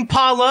ice cream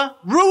parlor,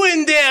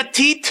 ruin their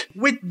teeth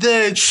with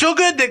the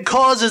sugar that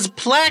causes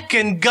plaque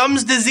and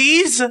gums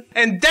disease,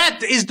 and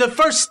that is the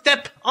first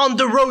step on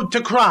the road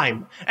to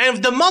crime. And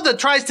if the mother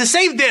tries to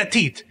save their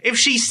teeth, if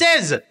she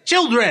says,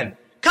 "Children,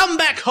 come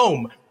back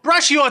home,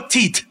 brush your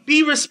teeth,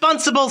 be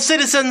responsible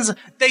citizens,"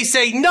 they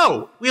say,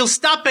 "No, we'll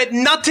stop at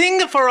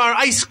nothing for our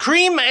ice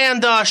cream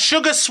and our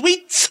sugar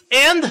sweets,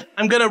 and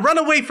I'm gonna run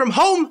away from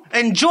home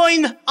and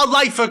join a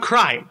life of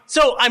crime."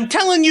 So I'm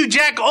telling you,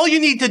 Jack, all you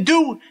need to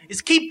do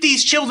is keep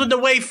these children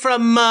away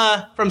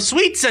from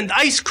sweets and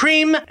ice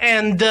cream,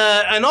 and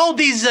all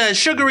these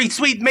sugary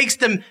sweet makes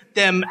them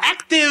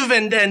active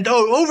and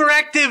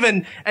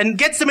overactive and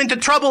gets them into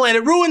trouble, and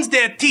it ruins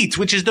their teeth,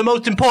 which is the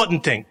most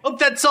important thing. Hope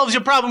that solves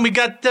your problem. We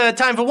got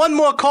time for one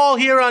more call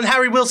here on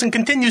Harry Wilson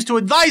Continues to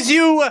Advise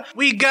You.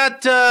 We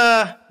got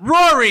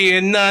Rory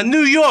in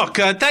New York.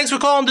 Thanks for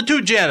calling the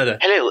Toot Janitor.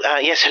 Hello,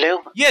 yes,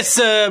 hello? Yes,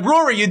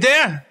 Rory, you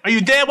there? Are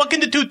you there? What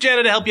can the Toot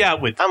Janitor help you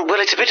out with? Well,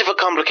 it's a bit of a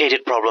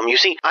complicated problem. You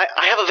see,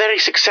 I have a very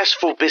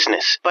successful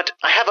business, but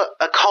I have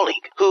a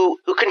colleague who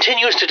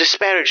continues to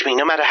disparage me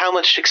no matter how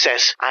much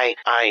success I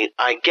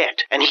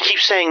get. And he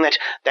keeps saying that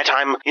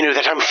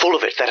I'm full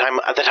of it, that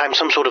I'm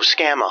some sort of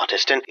scam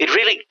artist. And it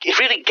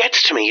really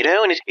gets to me,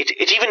 and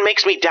it even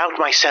makes me doubt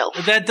myself.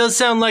 That does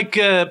sound like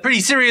a pretty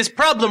serious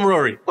problem,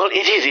 Rory. Well,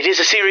 it is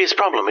a serious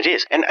problem, it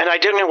is. And I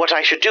don't know what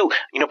I should do.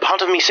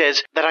 Part of me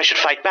says that I should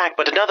fight back,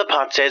 but another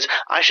part says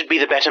I should be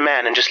the better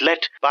man and just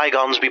let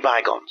bygones be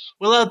bygones.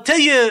 Well, I'll tell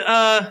you,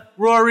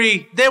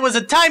 Rory, there was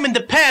a time in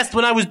the past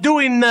when I was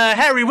doing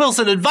Harry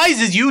Wilson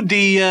Advises You,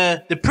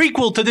 the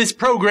prequel to this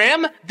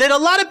program, that a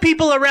lot of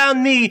people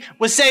around me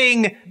were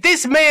saying,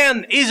 "This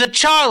man is a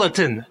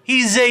charlatan.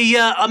 He's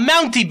a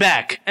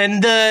mountebank,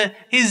 and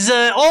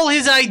all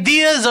his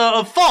ideas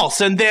are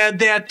false, and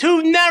they're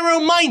too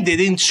narrow-minded."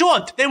 In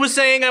short, they were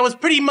saying I was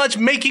pretty much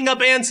making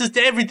up answers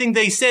to everything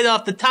they said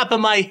off the top of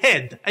my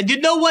head. And you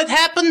know what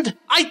happened?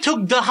 I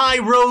took the high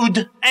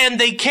road, and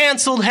they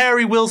canceled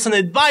Harry Wilson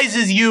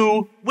Advises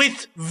You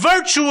with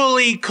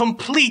virtually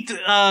complete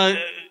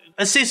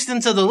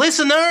assistance of the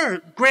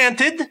listener,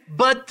 granted,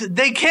 but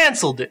they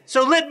canceled it.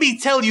 So let me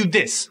tell you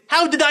this.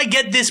 How did I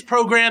get this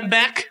program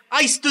back?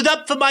 I stood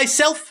up for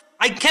myself.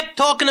 I kept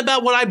talking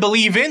about what I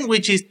believe in,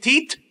 which is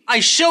teeth. I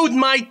showed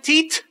my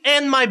teeth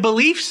and my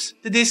beliefs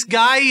to this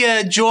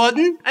guy,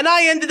 Jordan, and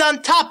I ended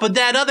on top of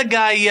that other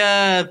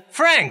guy,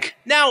 Frank.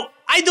 Now,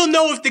 I don't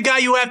know if the guy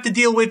you have to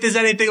deal with is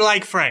anything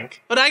like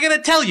Frank, but I gotta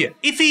tell you,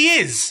 if he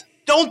is,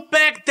 don't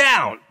back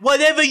down.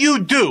 Whatever you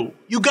do,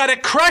 you gotta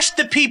crush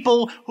the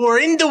people who are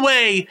in the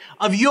way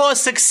of your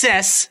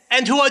success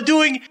and who are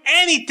doing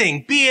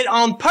anything, be it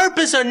on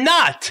purpose or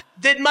not,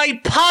 that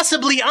might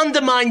possibly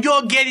undermine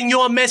your getting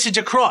your message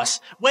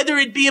across, whether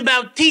it be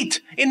about teeth,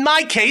 in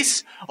my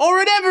case, or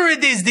whatever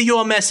it is that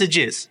your message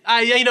is.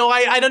 I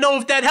don't know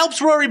if that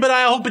helps, Rory, but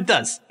I hope it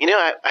does.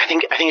 I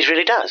think it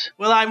really does.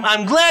 Well,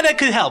 I'm glad I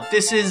could help.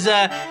 This is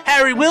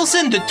Harry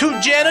Wilson, the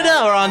Toot Janitor,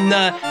 on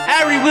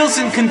Harry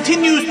Wilson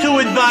Continues to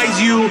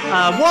Advise You.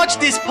 Watch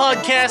this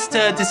podcast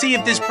to see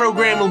if this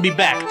program will be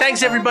back.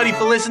 Thanks, everybody,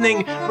 for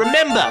listening.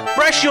 Remember,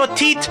 brush your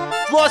teeth,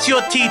 floss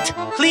your teeth,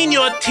 clean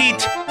your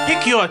teeth,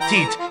 pick your teeth.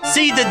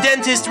 See the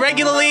dentist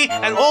regularly,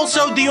 and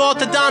also the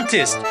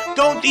orthodontist.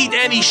 Don't eat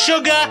any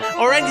sugar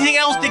or anything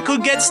else that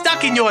could get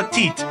stuck in your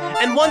teeth.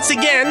 And once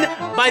again,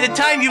 by the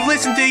time you've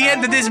listened to the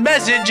end of this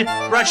message,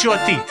 brush your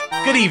teeth.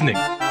 Good evening.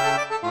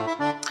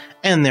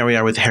 And there we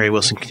are with Harry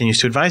Wilson Continues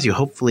to Advise You.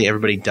 Hopefully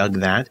everybody dug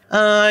that.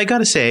 I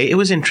gotta say, it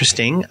was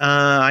interesting.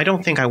 I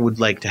don't think I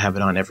would like to have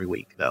it on every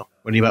week, though.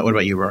 What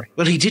about you, Rory?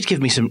 Well, he did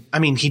give me some,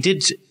 he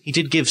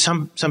did give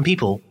some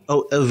people,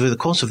 over the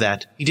course of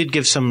that, he did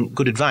give some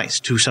good advice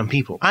to some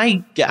people.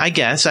 I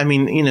guess, I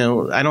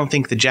don't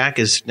think the Jack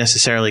is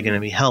necessarily going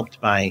to be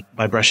helped by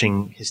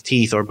brushing his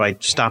teeth or by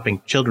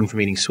stopping children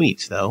from eating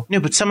sweets, though. No,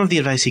 but some of the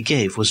advice he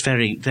gave was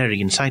very, very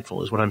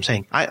insightful, is what I'm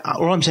saying.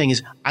 All I'm saying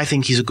is, I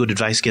think he's a good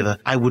advice giver.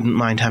 I wouldn't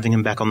mind having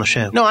him back on the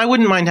show. No, I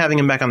wouldn't mind having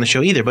him back on the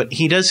show either, but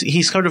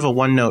he's sort of a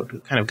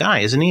one-note kind of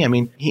guy, isn't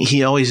he?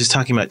 He always is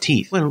talking about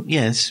teeth. Well,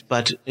 yes,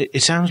 but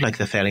it sounds like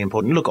they're fairly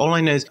important. Look, all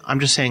I know is, I'm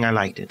just saying, saying I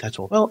liked it. That's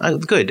all. Well,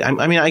 good.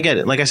 I mean, I get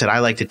it. Like I said, I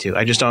liked it too.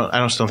 I just don't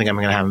think I'm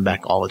going to have him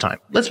back all the time.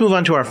 Let's move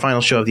on to our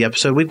final show of the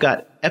episode. We've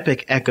got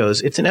Epic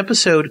Echoes. It's an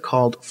episode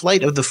called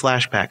Flight of the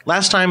Flashpack.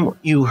 Last time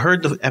you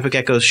heard the Epic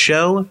Echoes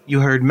show, you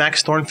heard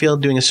Max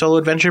Thornfield doing a solo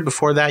adventure.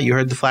 Before that, you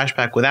heard the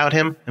flashback without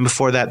him. And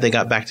before that, they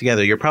got back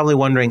together. You're probably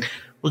wondering,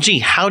 well, gee,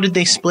 how did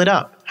they split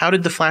up? How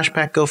did the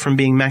flashback go from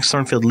being Max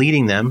Thornfield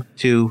leading them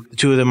to the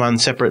two of them on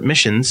separate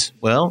missions?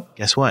 Well,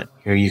 guess what?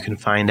 Here you can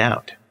find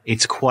out.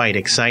 It's quite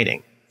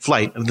exciting.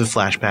 Flight of the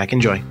Flashback.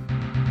 Enjoy.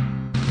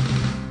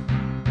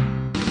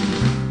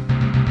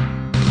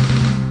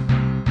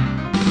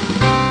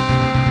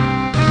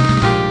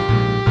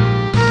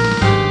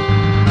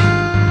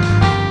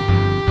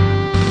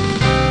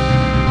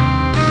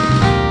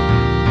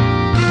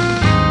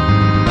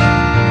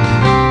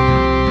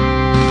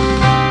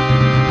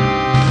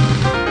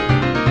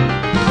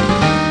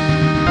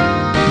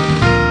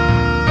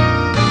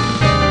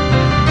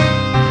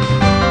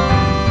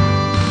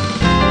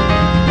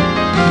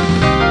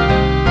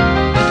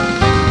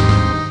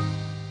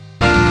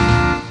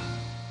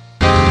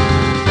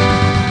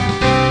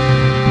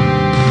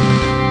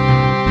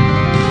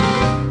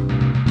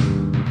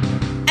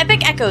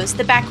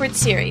 The Backward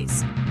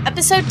Series,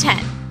 Episode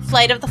 10,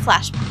 Flight of the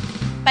Flashpack,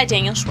 by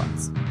Daniel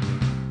Schwartz.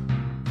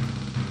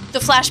 The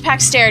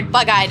Flashpack stared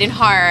bug-eyed in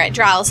horror at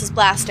Dralis'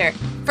 blaster.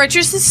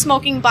 Virtuous'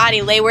 smoking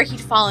body lay where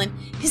he'd fallen,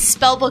 his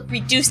spellbook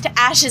reduced to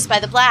ashes by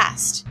the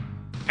blast.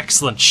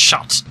 Excellent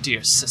shot,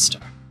 dear sister.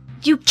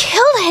 You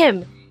killed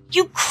him!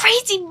 You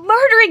crazy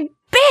murdering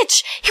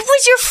bitch! He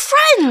was your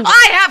friend!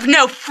 I have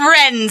no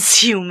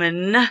friends,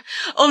 human.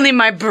 Only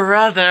my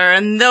brother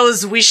and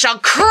those we shall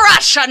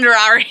crush under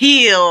our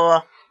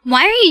heel.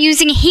 Why are you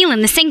using heel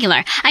in the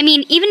singular? I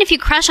mean, even if you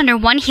crush under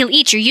one heel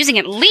each, you're using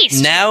at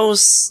least...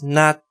 Now's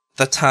not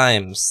the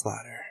time,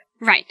 Slaughter.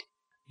 Right.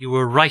 You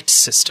were right,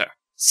 sister.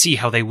 See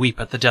how they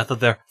weep at the death of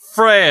their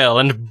frail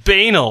and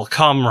banal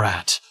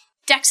comrade.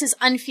 Dex's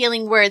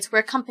unfeeling words were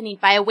accompanied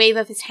by a wave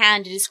of his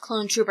hand at his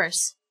clone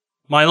troopers.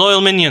 My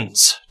loyal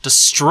minions,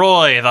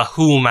 destroy the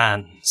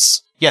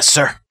Who-mans. Yes,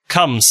 sir.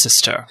 Come,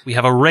 sister, we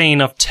have a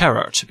reign of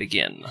terror to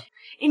begin.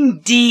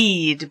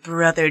 Indeed,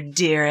 brother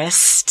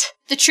dearest.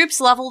 The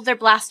troops leveled their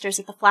blasters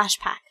at the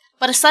flashpack,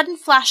 but a sudden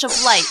flash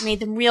of light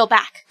made them reel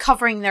back,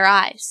 covering their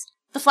eyes.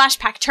 The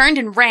flashpack turned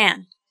and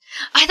ran.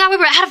 I thought we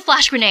were out of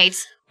flash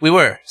grenades. We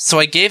were, so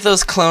I gave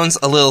those clones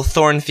a little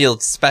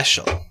Thornfield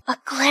special. A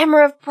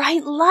glamour of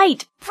bright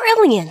light.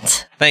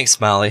 Brilliant.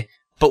 Thanks, Molly.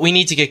 But we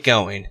need to get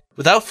going.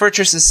 Without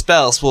Fortress's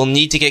spells, we'll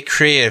need to get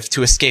creative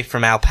to escape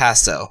from El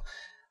Paso.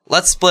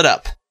 Let's split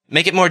up.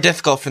 Make it more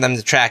difficult for them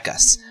to track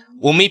us.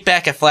 We'll meet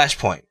back at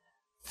Flashpoint.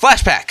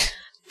 Flashback!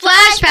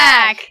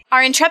 Flashback!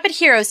 Our intrepid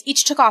heroes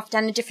each took off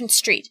down a different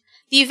street.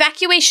 The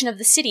evacuation of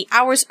the city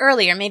hours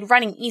earlier made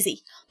running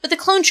easy, but the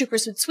clone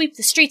troopers would sweep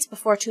the streets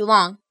before too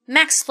long.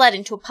 Max fled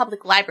into a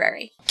public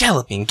library.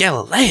 Galloping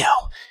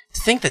Galileo!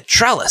 To think that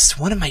Dralis,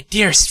 one of my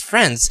dearest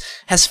friends,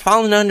 has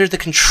fallen under the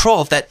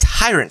control of that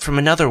tyrant from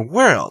another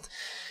world.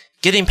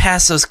 Getting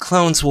past those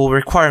clones will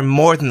require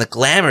more than the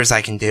glamours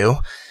I can do.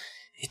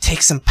 It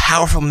takes some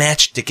powerful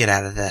magic to get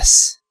out of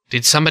this.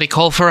 Did somebody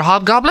call for a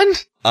hobgoblin?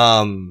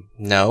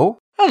 No.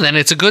 Well, then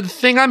it's a good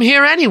thing I'm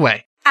here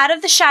anyway. Out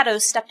of the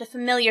shadows stepped a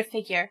familiar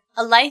figure,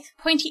 a lithe,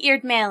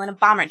 pointy-eared male in a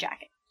bomber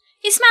jacket.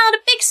 He smiled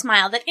a big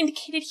smile that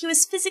indicated he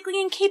was physically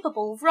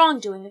incapable of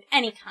wrongdoing of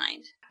any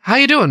kind. How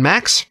you doing,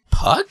 Max?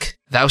 Puck?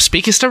 Thou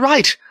speakest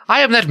aright.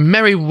 I am that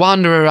merry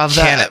wanderer of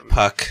the... Can it,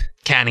 Puck.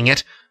 Canning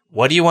it.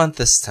 What do you want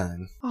this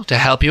time? Oh, to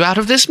help you out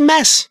of this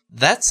mess.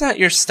 That's not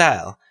your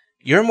style.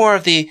 You're more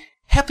of the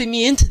helping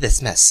me into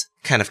this mess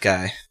kind of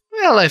guy.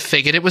 Well, I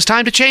figured it was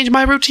time to change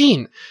my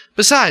routine.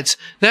 Besides,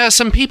 there are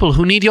some people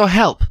who need your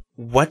help.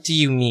 What do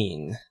you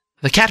mean?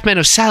 The Catmen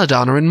of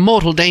Saladon are in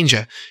mortal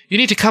danger. You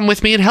need to come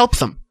with me and help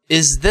them.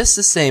 Is this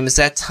the same as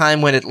that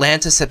time when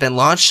Atlantis had been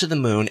launched to the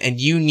moon and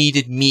you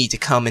needed me to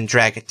come and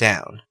drag it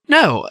down?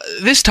 No,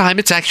 this time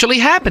it's actually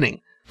happening.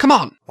 Come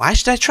on. Why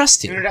should I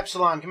trust you? Unit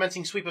Epsilon,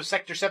 commencing sweep of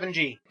Sector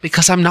 7G.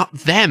 Because I'm not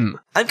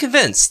them. I'm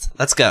convinced.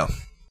 Let's go.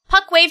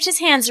 Puck waved his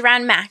hands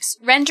around Max,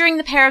 rendering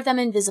the pair of them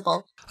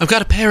invisible. I've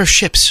got a pair of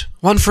ships,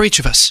 one for each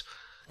of us.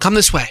 Come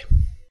this way.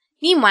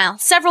 Meanwhile,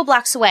 several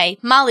blocks away,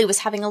 Molly was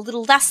having a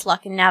little less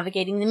luck in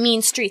navigating the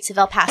mean streets of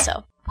El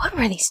Paso. What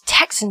were these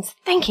Texans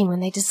thinking when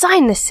they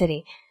designed this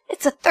city?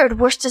 It's the third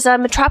worst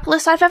designed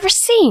metropolis I've ever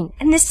seen,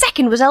 and the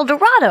second was El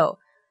Dorado.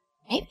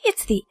 Maybe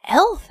it's the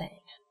L thing.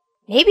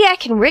 Maybe I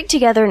can rig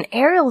together an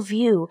aerial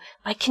view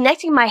by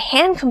connecting my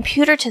hand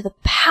computer to the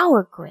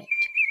power grid.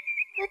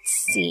 Let's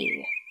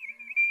see.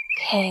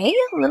 Okay,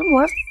 a little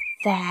more of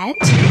that.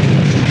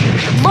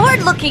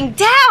 Lord, looking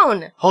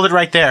down! Hold it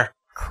right there.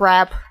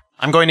 Crap.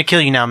 I'm going to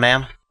kill you now,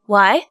 ma'am.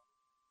 Why?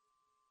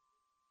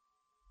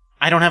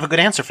 I don't have a good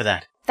answer for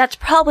that. That's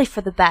probably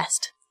for the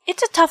best.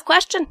 It's a tough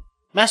question.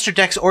 Master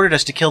Dex ordered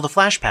us to kill the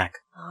Flashpack.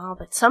 Oh,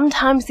 but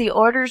sometimes the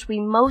orders we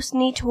most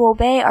need to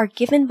obey are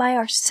given by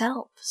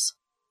ourselves.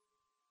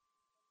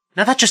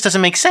 Now that just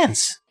doesn't make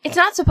sense. It's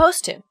not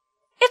supposed to.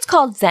 It's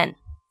called Zen.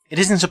 It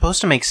isn't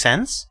supposed to make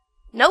sense?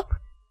 Nope.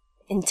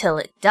 Until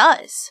it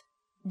does.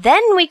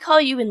 Then we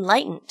call you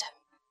enlightened.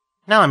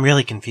 Now I'm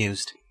really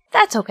confused.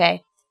 That's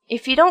okay.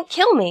 If you don't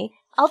kill me,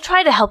 I'll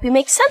try to help you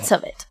make sense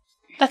of it.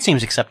 That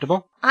seems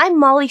acceptable. I'm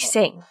Molly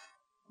Singh.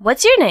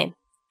 What's your name?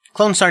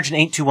 Clone Sergeant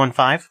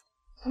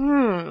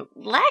 8215.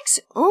 Lacks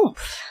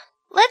oomph.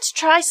 Let's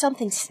try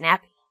something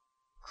snappy.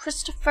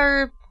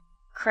 Christopher...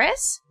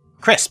 Chris?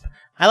 Crisp.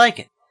 I like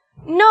it.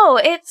 No,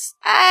 it's...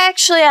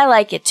 Actually, I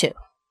like it too.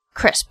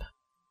 Crisp.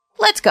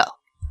 Let's go.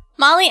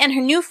 Molly and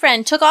her new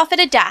friend took off at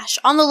a dash,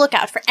 on the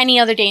lookout for any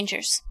other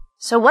dangers.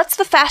 So what's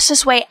the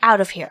fastest way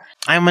out of here?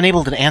 I am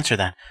unable to answer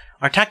that.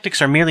 Our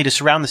tactics are merely to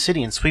surround the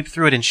city and sweep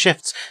through it in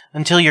shifts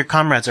until your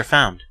comrades are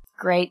found.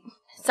 Great.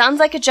 Sounds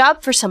like a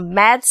job for some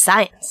mad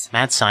science.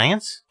 Mad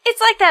science?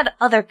 It's like that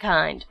other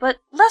kind, but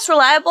less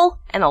reliable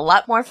and a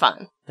lot more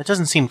fun. That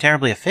doesn't seem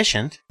terribly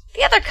efficient.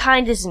 The other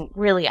kind isn't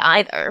really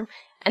either.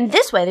 And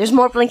this way there's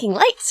more blinking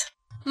lights.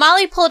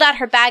 Molly pulled out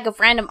her bag of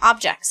random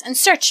objects and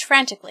searched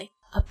frantically.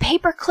 A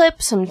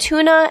paperclip, some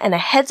tuna, and a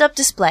heads-up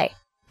display.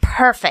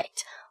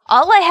 Perfect.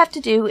 All I have to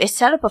do is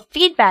set up a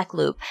feedback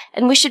loop,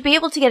 and we should be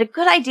able to get a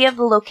good idea of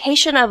the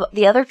location of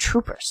the other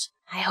troopers.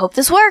 I hope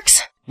this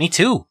works. Me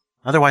too.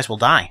 Otherwise we'll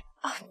die.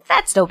 Oh,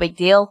 that's no big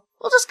deal.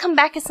 We'll just come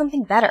back as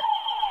something better.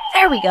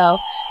 There we go.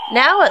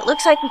 Now it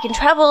looks like we can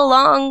travel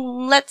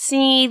along, let's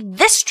see,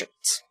 this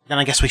street. Then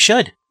I guess we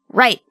should.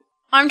 Right.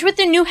 Armed with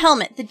their new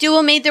helmet, the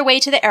duo made their way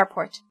to the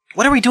airport.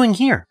 What are we doing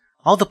here?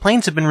 All the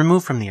planes have been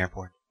removed from the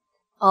airport.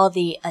 All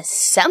the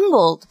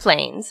assembled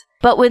planes.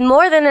 But with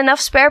more than enough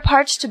spare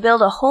parts to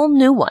build a whole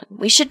new one,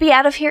 we should be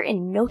out of here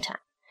in no time.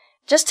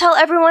 Just tell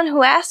everyone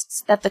who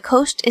asks that the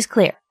coast is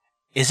clear.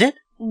 Is it?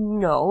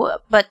 No,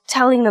 but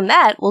telling them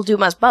that will do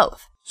us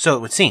both. So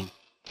it would seem.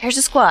 Here's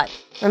the squad.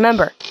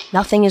 Remember,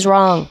 nothing is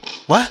wrong.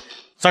 What?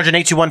 Sergeant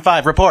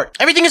 8215, report.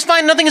 Everything is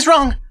fine, nothing is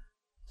wrong.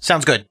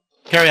 Sounds good.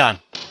 Carry on.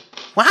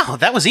 Wow,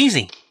 that was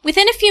easy.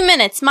 Within a few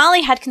minutes,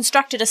 Molly had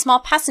constructed a small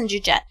passenger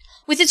jet.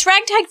 With its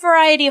ragtag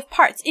variety of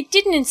parts, it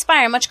didn't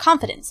inspire much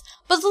confidence,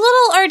 but the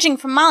little urging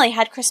from Molly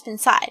had Crisp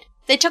inside.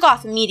 They took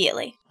off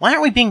immediately. Why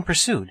aren't we being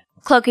pursued?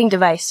 Cloaking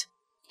device.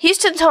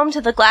 Houston's home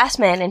to the Glass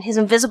Man and his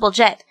invisible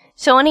jet,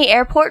 so any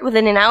airport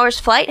within an hour's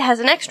flight has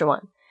an extra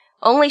one.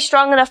 Only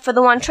strong enough for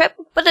the one trip,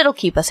 but it'll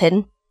keep us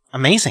hidden.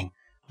 Amazing.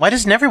 Why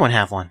doesn't everyone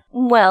have one?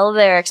 Well,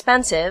 they're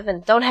expensive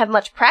and don't have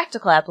much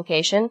practical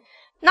application,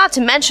 not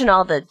to mention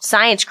all the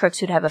science crooks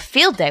who'd have a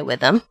field day with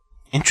them.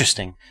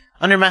 Interesting.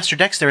 Under Master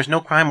Dex, there is no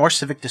crime or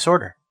civic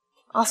disorder.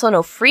 Also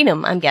no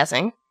freedom, I'm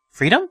guessing.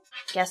 Freedom?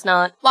 Guess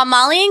not. While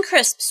Molly and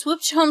Crisp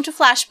swooped home to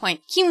Flashpoint,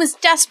 Keen was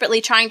desperately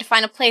trying to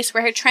find a place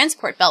where her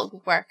transport belt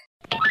would work.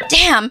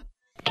 Damn!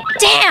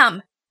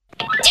 Damn!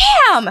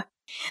 Damn!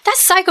 That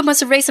psycho must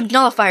have raised some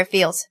nullifier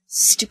fields.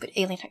 Stupid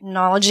alien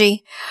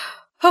technology.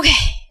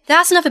 Okay,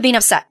 that's enough of being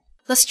upset.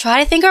 Let's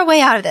try to think our way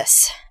out of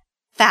this.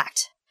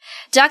 Fact.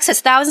 Dux has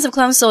thousands of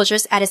clone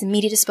soldiers at his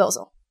immediate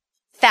disposal.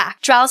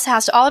 Fact. Dralis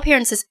has, to all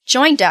appearances,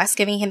 joined Dux,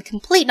 giving him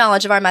complete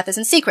knowledge of our methods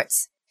and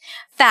secrets.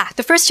 Fact.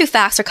 The first two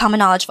facts are common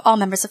knowledge of all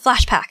members of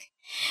Flashpack.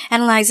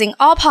 Analyzing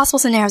all possible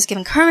scenarios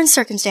given current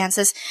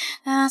circumstances.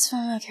 That's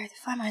okay.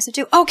 5 minus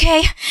 2.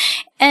 Okay.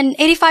 An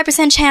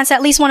 85% chance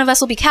at least one of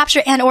us will be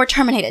captured and or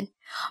terminated.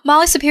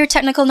 Molly's superior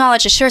technical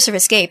knowledge assures her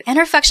escape, and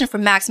her affection for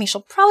Max me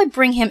shall probably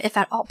bring him, if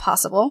at all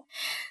possible.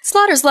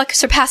 Slaughter's luck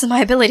surpasses my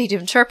ability to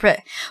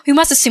interpret. We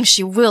must assume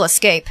she will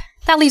escape.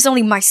 That leaves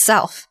only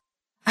myself.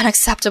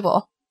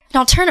 Unacceptable. An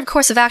alternative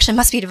course of action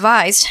must be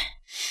devised.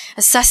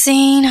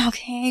 Assessing.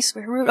 Okay.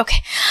 Square root.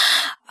 Okay.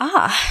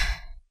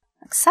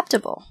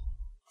 Acceptable.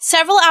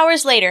 Several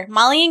hours later,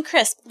 Molly and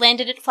Crisp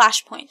landed at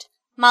Flashpoint.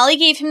 Molly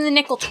gave him the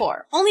nickel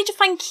tour, only to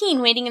find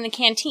Keen waiting in the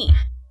canteen.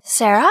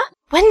 Sarah?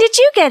 When did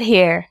you get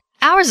here?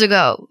 Hours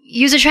ago.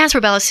 Used a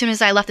transfer bell as soon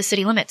as I left the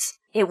city limits.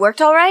 It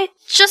worked all right?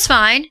 Just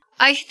fine.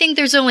 I think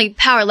there's only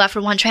power left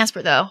for one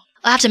transfer, though.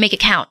 I'll have to make it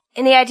count.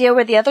 Any idea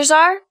where the others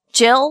are?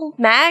 Jill?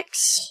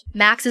 Max?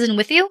 Max isn't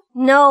with you?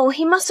 No,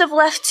 he must have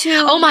left to...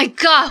 Oh my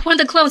god, one of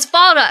the clones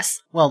followed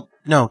us! Well,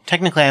 no,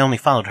 technically I only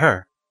followed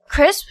her.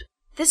 Crisp,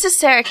 this is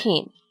Sarah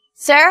Keen.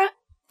 Sarah,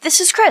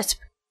 this is Crisp.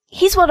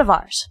 He's one of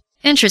ours.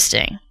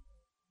 Interesting.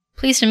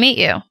 Pleased to meet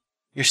you.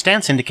 Your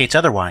stance indicates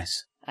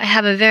otherwise. I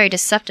have a very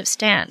deceptive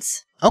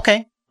stance.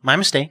 Okay, my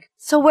mistake.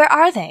 So where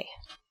are they?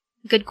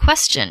 Good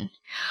question.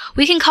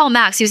 We can call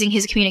Max using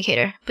his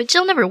communicator, but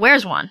Jill never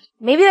wears one.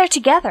 Maybe they're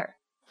together.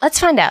 Let's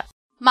find out.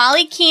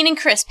 Molly, Keen, and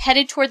Crisp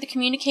headed toward the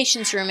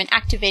communications room and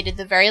activated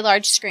the very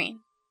large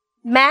screen.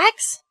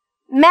 Max?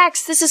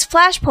 Max, this is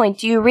Flashpoint.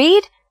 Do you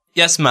read?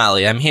 Yes,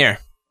 Molly, I'm here.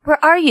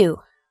 Where are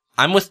you?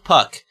 I'm with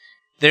Puck.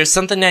 There's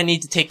something I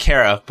need to take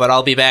care of, but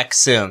I'll be back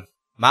soon.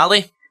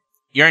 Molly,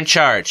 you're in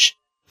charge.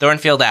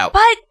 Thornfield out.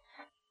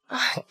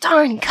 But...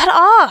 darn, cut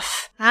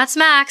off. That's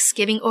Max,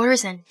 giving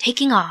orders and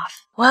taking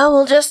off. Well,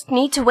 we'll just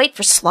need to wait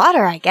for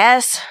Slaughter, I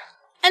guess.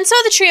 And so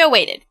the trio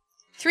waited.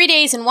 3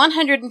 days and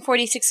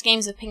 146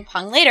 games of ping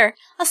pong later,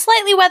 a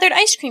slightly weathered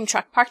ice cream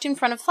truck parked in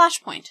front of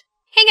Flashpoint.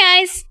 Hey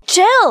guys!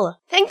 Jill!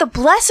 Thank the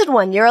blessed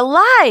one, you're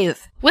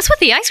alive! What's with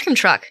the ice cream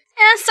truck?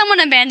 Someone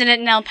abandoned it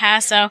in El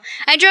Paso.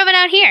 I drove it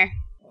out here.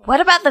 What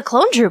about the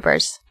clone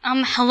troopers?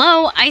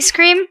 Hello, ice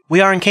cream?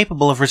 We are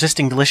incapable of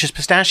resisting delicious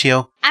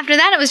pistachio. After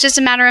that, it was just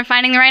a matter of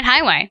finding the right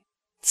highway.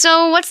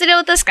 So, what's the deal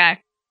with this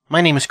guy? My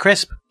name is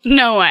Crisp.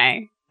 No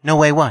way. No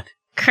way what?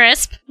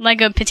 Crisp?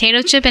 Like a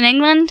potato chip in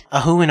England?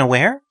 A who and a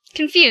where?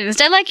 Confused.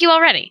 I like you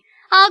already.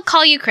 I'll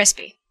call you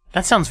Crispy.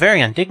 That sounds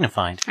very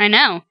undignified. I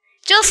know.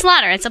 Jill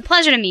Slaughter, it's a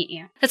pleasure to meet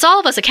you. That's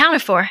all of us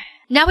accounted for.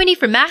 Now we need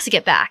for Max to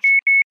get back.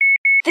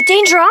 The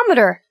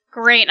dangerometer!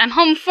 Great, I'm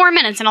home 4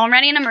 minutes and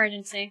already an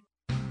emergency.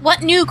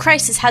 What new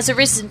crisis has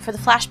arisen for the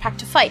Flashpack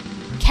to fight?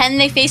 Can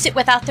they face it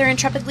without their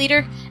intrepid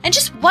leader? And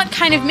just what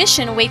kind of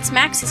mission awaits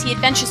Max as he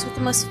adventures with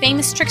the most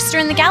famous trickster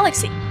in the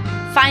galaxy?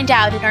 Find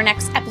out in our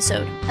next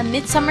episode, A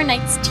Midsummer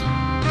Night's Tea.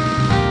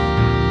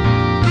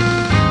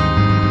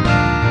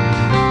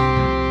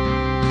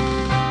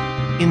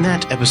 In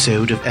that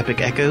episode of Epic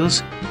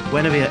Echoes,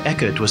 Guinevere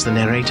Eckert was the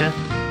narrator,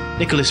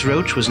 Nicholas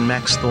Roach was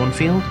Max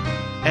Thornfield,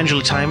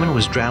 Angela Timon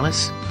was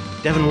Dralis,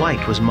 Devon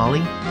White was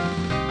Molly,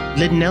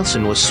 Lyd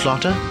Nelson was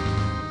Slaughter,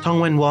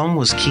 Tongwen Wong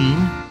was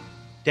Keen,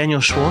 Daniel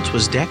Schwartz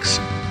was Dex,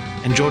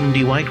 and Jordan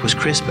D. White was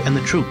Crisp and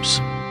the Troops.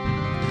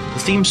 The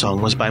theme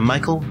song was by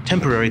Michael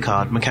Temporary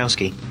Card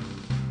Makowski.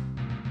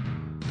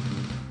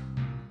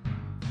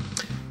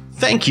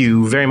 Thank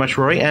you very much,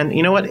 Rory. And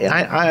you know what?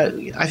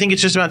 I think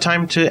it's just about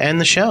time to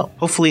end the show.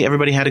 Hopefully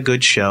everybody had a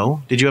good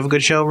show. Did you have a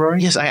good show,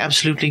 Rory? Yes, I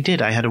absolutely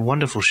did. I had a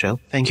wonderful show.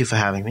 Thank you for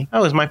having me. Oh,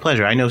 it was my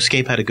pleasure. I know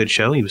Scape had a good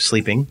show. He was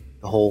sleeping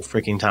the whole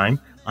freaking time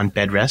on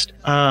bed rest.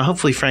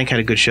 Hopefully Frank had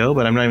a good show,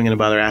 but I'm not even going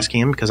to bother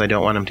asking him because I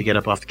don't want him to get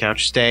up off the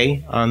couch.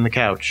 Stay on the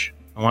couch.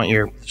 I want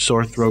your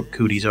sore throat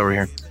cooties over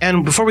here.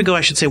 And before we go,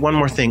 I should say one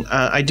more thing.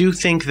 I do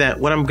think that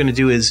what I'm going to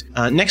do is,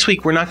 next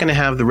week we're not going to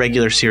have the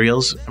regular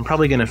serials. I'm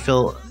probably going to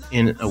fill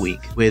in a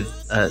week with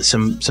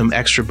some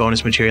extra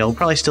bonus material. We'll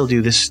probably still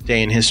do This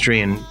Day in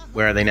History and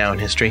Where Are They Now in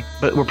History.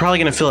 But we're probably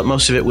going to fill up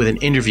most of it with an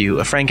interview,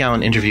 a Frank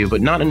Allen interview,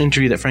 but not an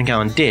interview that Frank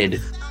Allen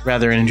did,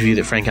 rather an interview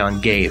that Frank Allen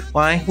gave.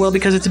 Why? Well,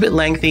 because it's a bit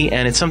lengthy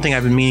and it's something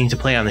I've been meaning to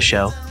play on the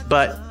show.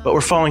 But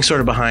we're falling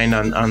sort of behind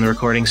on the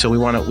recording, so we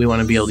want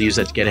to be able to use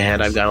that to get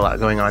ahead. I've got a lot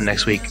going on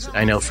next week.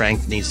 I know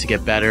Frank needs to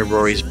get better.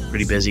 Rory's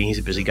pretty busy. He's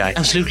a busy guy.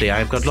 Absolutely.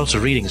 I've got lots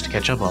of readings to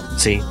catch up on.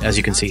 See, as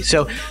you can see.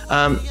 So,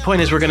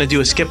 point is we're going to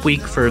do a skip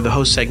week for the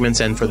host segments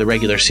and for the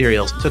regular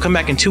serials. So come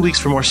back in 2 weeks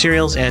for more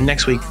serials and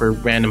next week for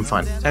random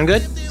fun. Sound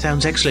good?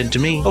 Sounds excellent to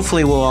me.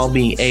 Hopefully we'll all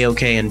be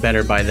A-okay and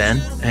better by then.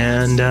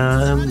 And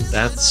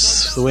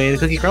that's the way the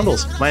cookie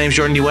crumbles. My name's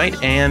Jordan D. White,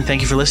 and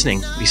thank you for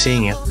listening. Be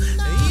seeing you.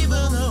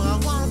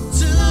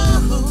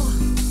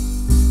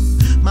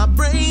 My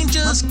brain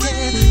just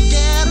can't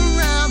get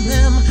around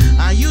them.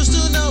 I used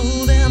to know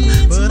them,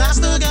 but I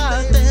still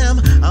got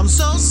them. I'm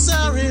so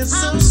sorry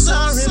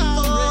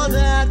for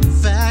that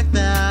fact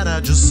that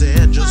I just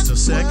said just a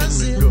second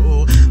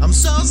ago. I'm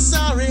so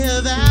sorry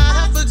that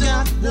I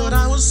forgot what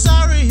I was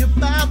sorry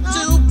about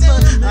too,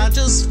 but I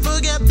just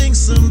forget things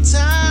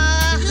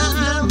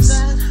sometimes.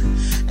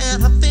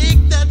 And I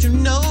think that you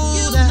know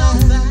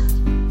that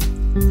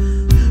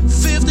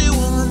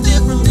 51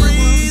 different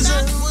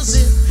reasons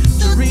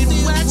to read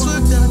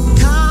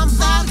waxwork.com.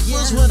 That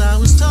was what I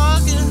was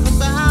talking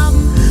about.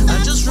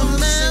 I just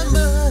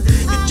remember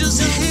it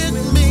just hit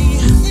me.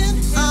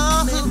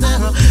 Oh, there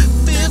are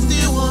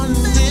 51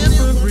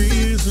 different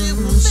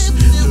reasons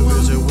to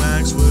visit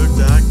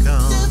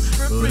waxwork.com,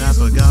 but I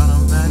forgot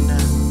them right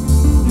now.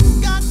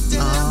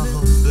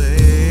 Oh,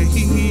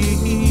 baby.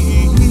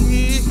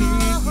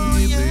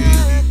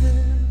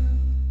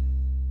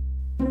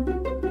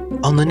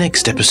 On the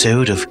next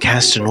episode of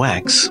Cast and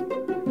Wax,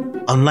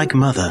 unlike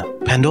Mother,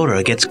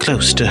 Pandora gets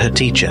close to her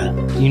teacher.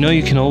 You know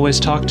you can always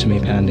talk to me,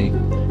 Pandy.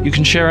 You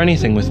can share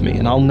anything with me,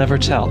 and I'll never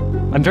tell.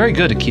 I'm very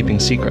good at keeping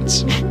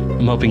secrets.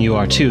 I'm hoping you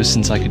are too,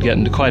 since I could get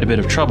into quite a bit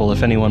of trouble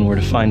if anyone were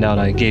to find out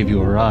I gave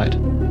you a ride.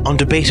 On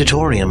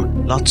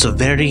Debateatorium, lots of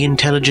very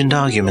intelligent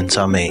arguments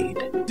are made.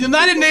 The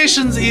United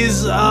Nations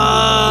is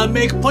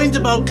make point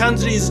about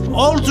countries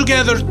all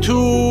together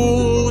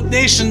to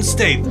nation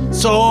state.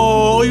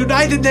 So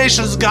United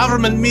Nations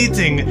government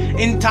meeting,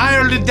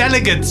 entirely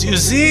delegates, you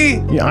see?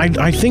 Yeah,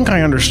 I think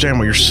I understand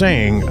what you're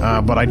saying,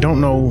 but I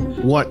don't know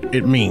what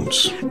it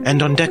means.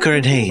 And on Decker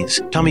and Hayes,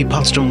 Tommy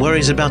Potsdam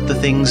worries about the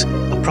things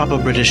a proper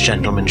British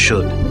gentleman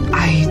should.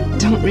 I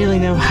don't really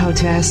know how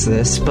to ask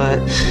this, but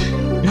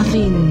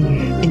nothing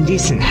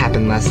indecent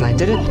happened last night,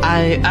 did it?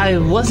 I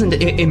wasn't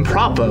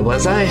improper,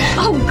 was I?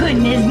 Oh,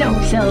 goodness, no,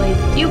 silly.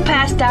 You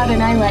passed out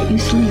and I let you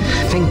sleep.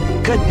 Thank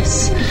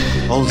goodness.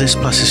 All this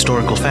plus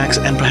historical facts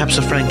and perhaps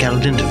a Frank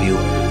Allen interview,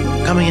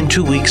 coming in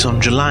 2 weeks on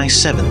July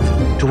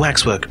 7th to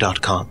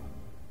waxwork.com.